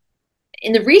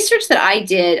 in the research that I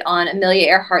did on Amelia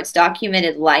Earhart's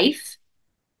documented life,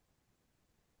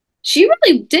 she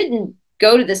really didn't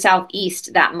go to the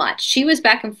Southeast that much. She was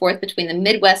back and forth between the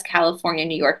Midwest, California,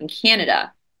 New York, and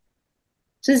Canada.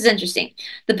 So this is interesting.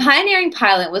 The pioneering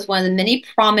pilot was one of the many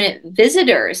prominent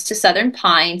visitors to Southern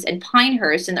Pines and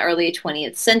Pinehurst in the early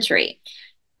 20th century.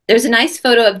 There's a nice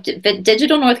photo of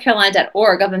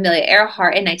digitalnorthcarolina.org of Amelia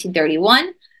Earhart in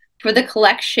 1931 for the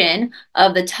collection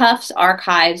of the Tufts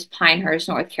Archives, Pinehurst,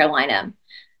 North Carolina.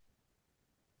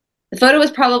 The photo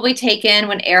was probably taken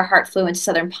when Earhart flew into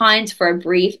Southern Pines for a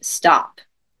brief stop.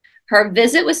 Her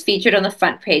visit was featured on the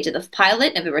front page of the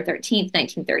pilot, November 13th,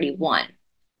 1931.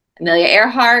 Amelia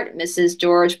Earhart, Mrs.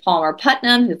 George Palmer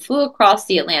Putnam, who flew across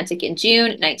the Atlantic in June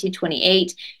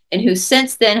 1928, and who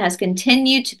since then has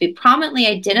continued to be prominently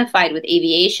identified with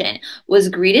aviation, was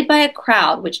greeted by a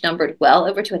crowd which numbered well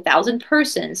over 1,000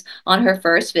 persons on her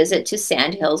first visit to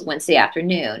Sand Hills Wednesday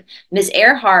afternoon. Ms.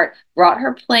 Earhart brought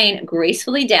her plane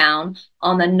gracefully down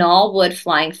on the Knollwood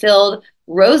flying field,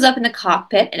 rose up in the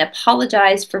cockpit, and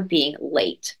apologized for being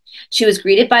late. She was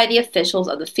greeted by the officials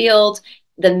of the field,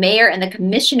 the mayor and the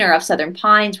commissioner of Southern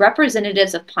Pines,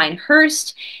 representatives of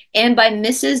Pinehurst, and by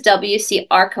Mrs. W.C.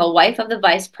 Arkell, wife of the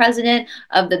vice president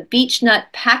of the Beechnut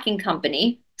Packing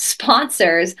Company,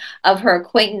 sponsors of her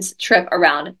acquaintance trip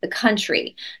around the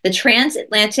country. The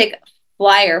transatlantic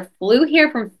flyer flew here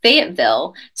from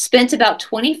Fayetteville, spent about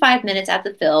 25 minutes at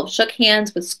the field, shook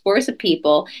hands with scores of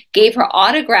people, gave her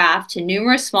autograph to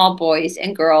numerous small boys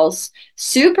and girls,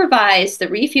 supervised the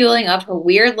refueling of her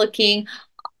weird-looking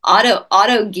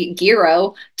Auto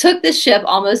Giro, took the ship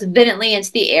almost vehemently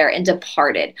into the air and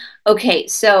departed. Okay,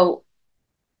 so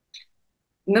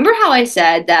remember how I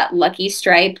said that Lucky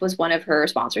Strike was one of her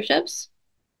sponsorships?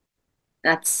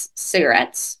 That's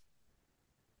cigarettes.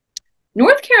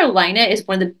 North Carolina is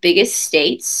one of the biggest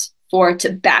states for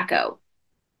tobacco.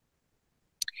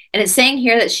 And it's saying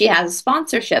here that she has a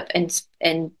sponsorship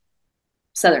in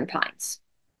Southern Pines.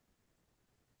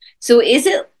 So is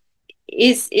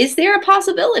there a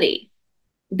possibility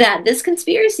that this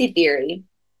conspiracy theory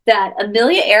that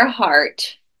Amelia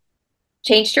Earhart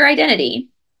changed her identity,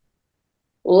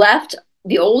 left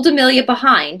the old Amelia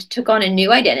behind, took on a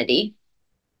new identity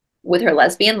with her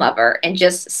lesbian lover, and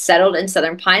just settled in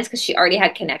Southern Pines because she already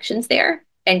had connections there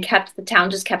and the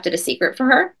town just kept it a secret for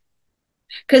her?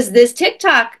 Because this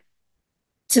TikTok,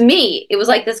 to me, it was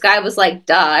like this guy was like,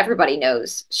 duh, everybody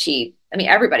knows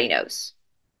everybody knows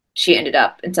she ended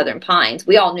up in Southern Pines.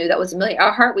 We all knew that was Amelia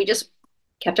Earhart. We just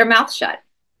kept our mouth shut,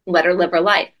 let her live her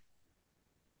life.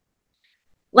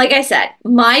 Like I said,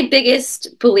 my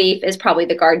biggest belief is probably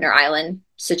the Gardner Island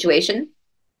situation.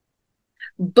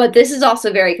 But this is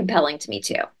also very compelling to me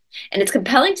too. And it's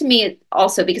compelling to me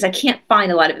also because I can't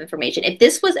find a lot of information. If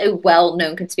this was a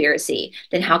well-known conspiracy,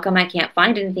 then how come I can't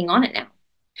find anything on it now?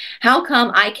 How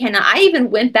come I cannot? I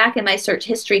even went back in my search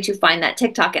history to find that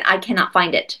TikTok and I cannot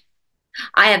find it.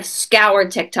 I have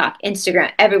scoured TikTok,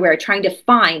 Instagram, everywhere trying to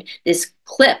find this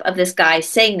clip of this guy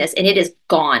saying this, and it is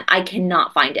gone. I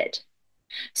cannot find it.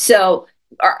 So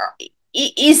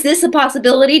is this a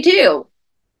possibility too?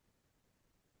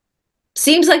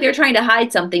 Seems like they're trying to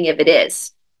hide something if it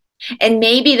is. And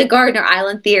maybe the Gardner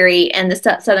Island theory and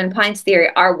the Southern Pines theory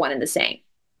are one and the same.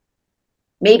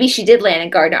 Maybe she did land in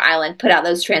Gardner Island, put out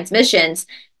those transmissions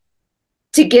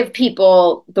to give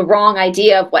people the wrong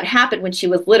idea of what happened when she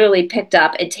was literally picked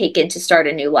up and taken to start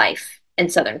a new life in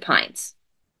Southern Pines.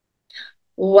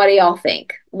 What do y'all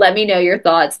think? Let me know your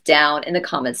thoughts down in the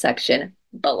comment section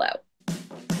below.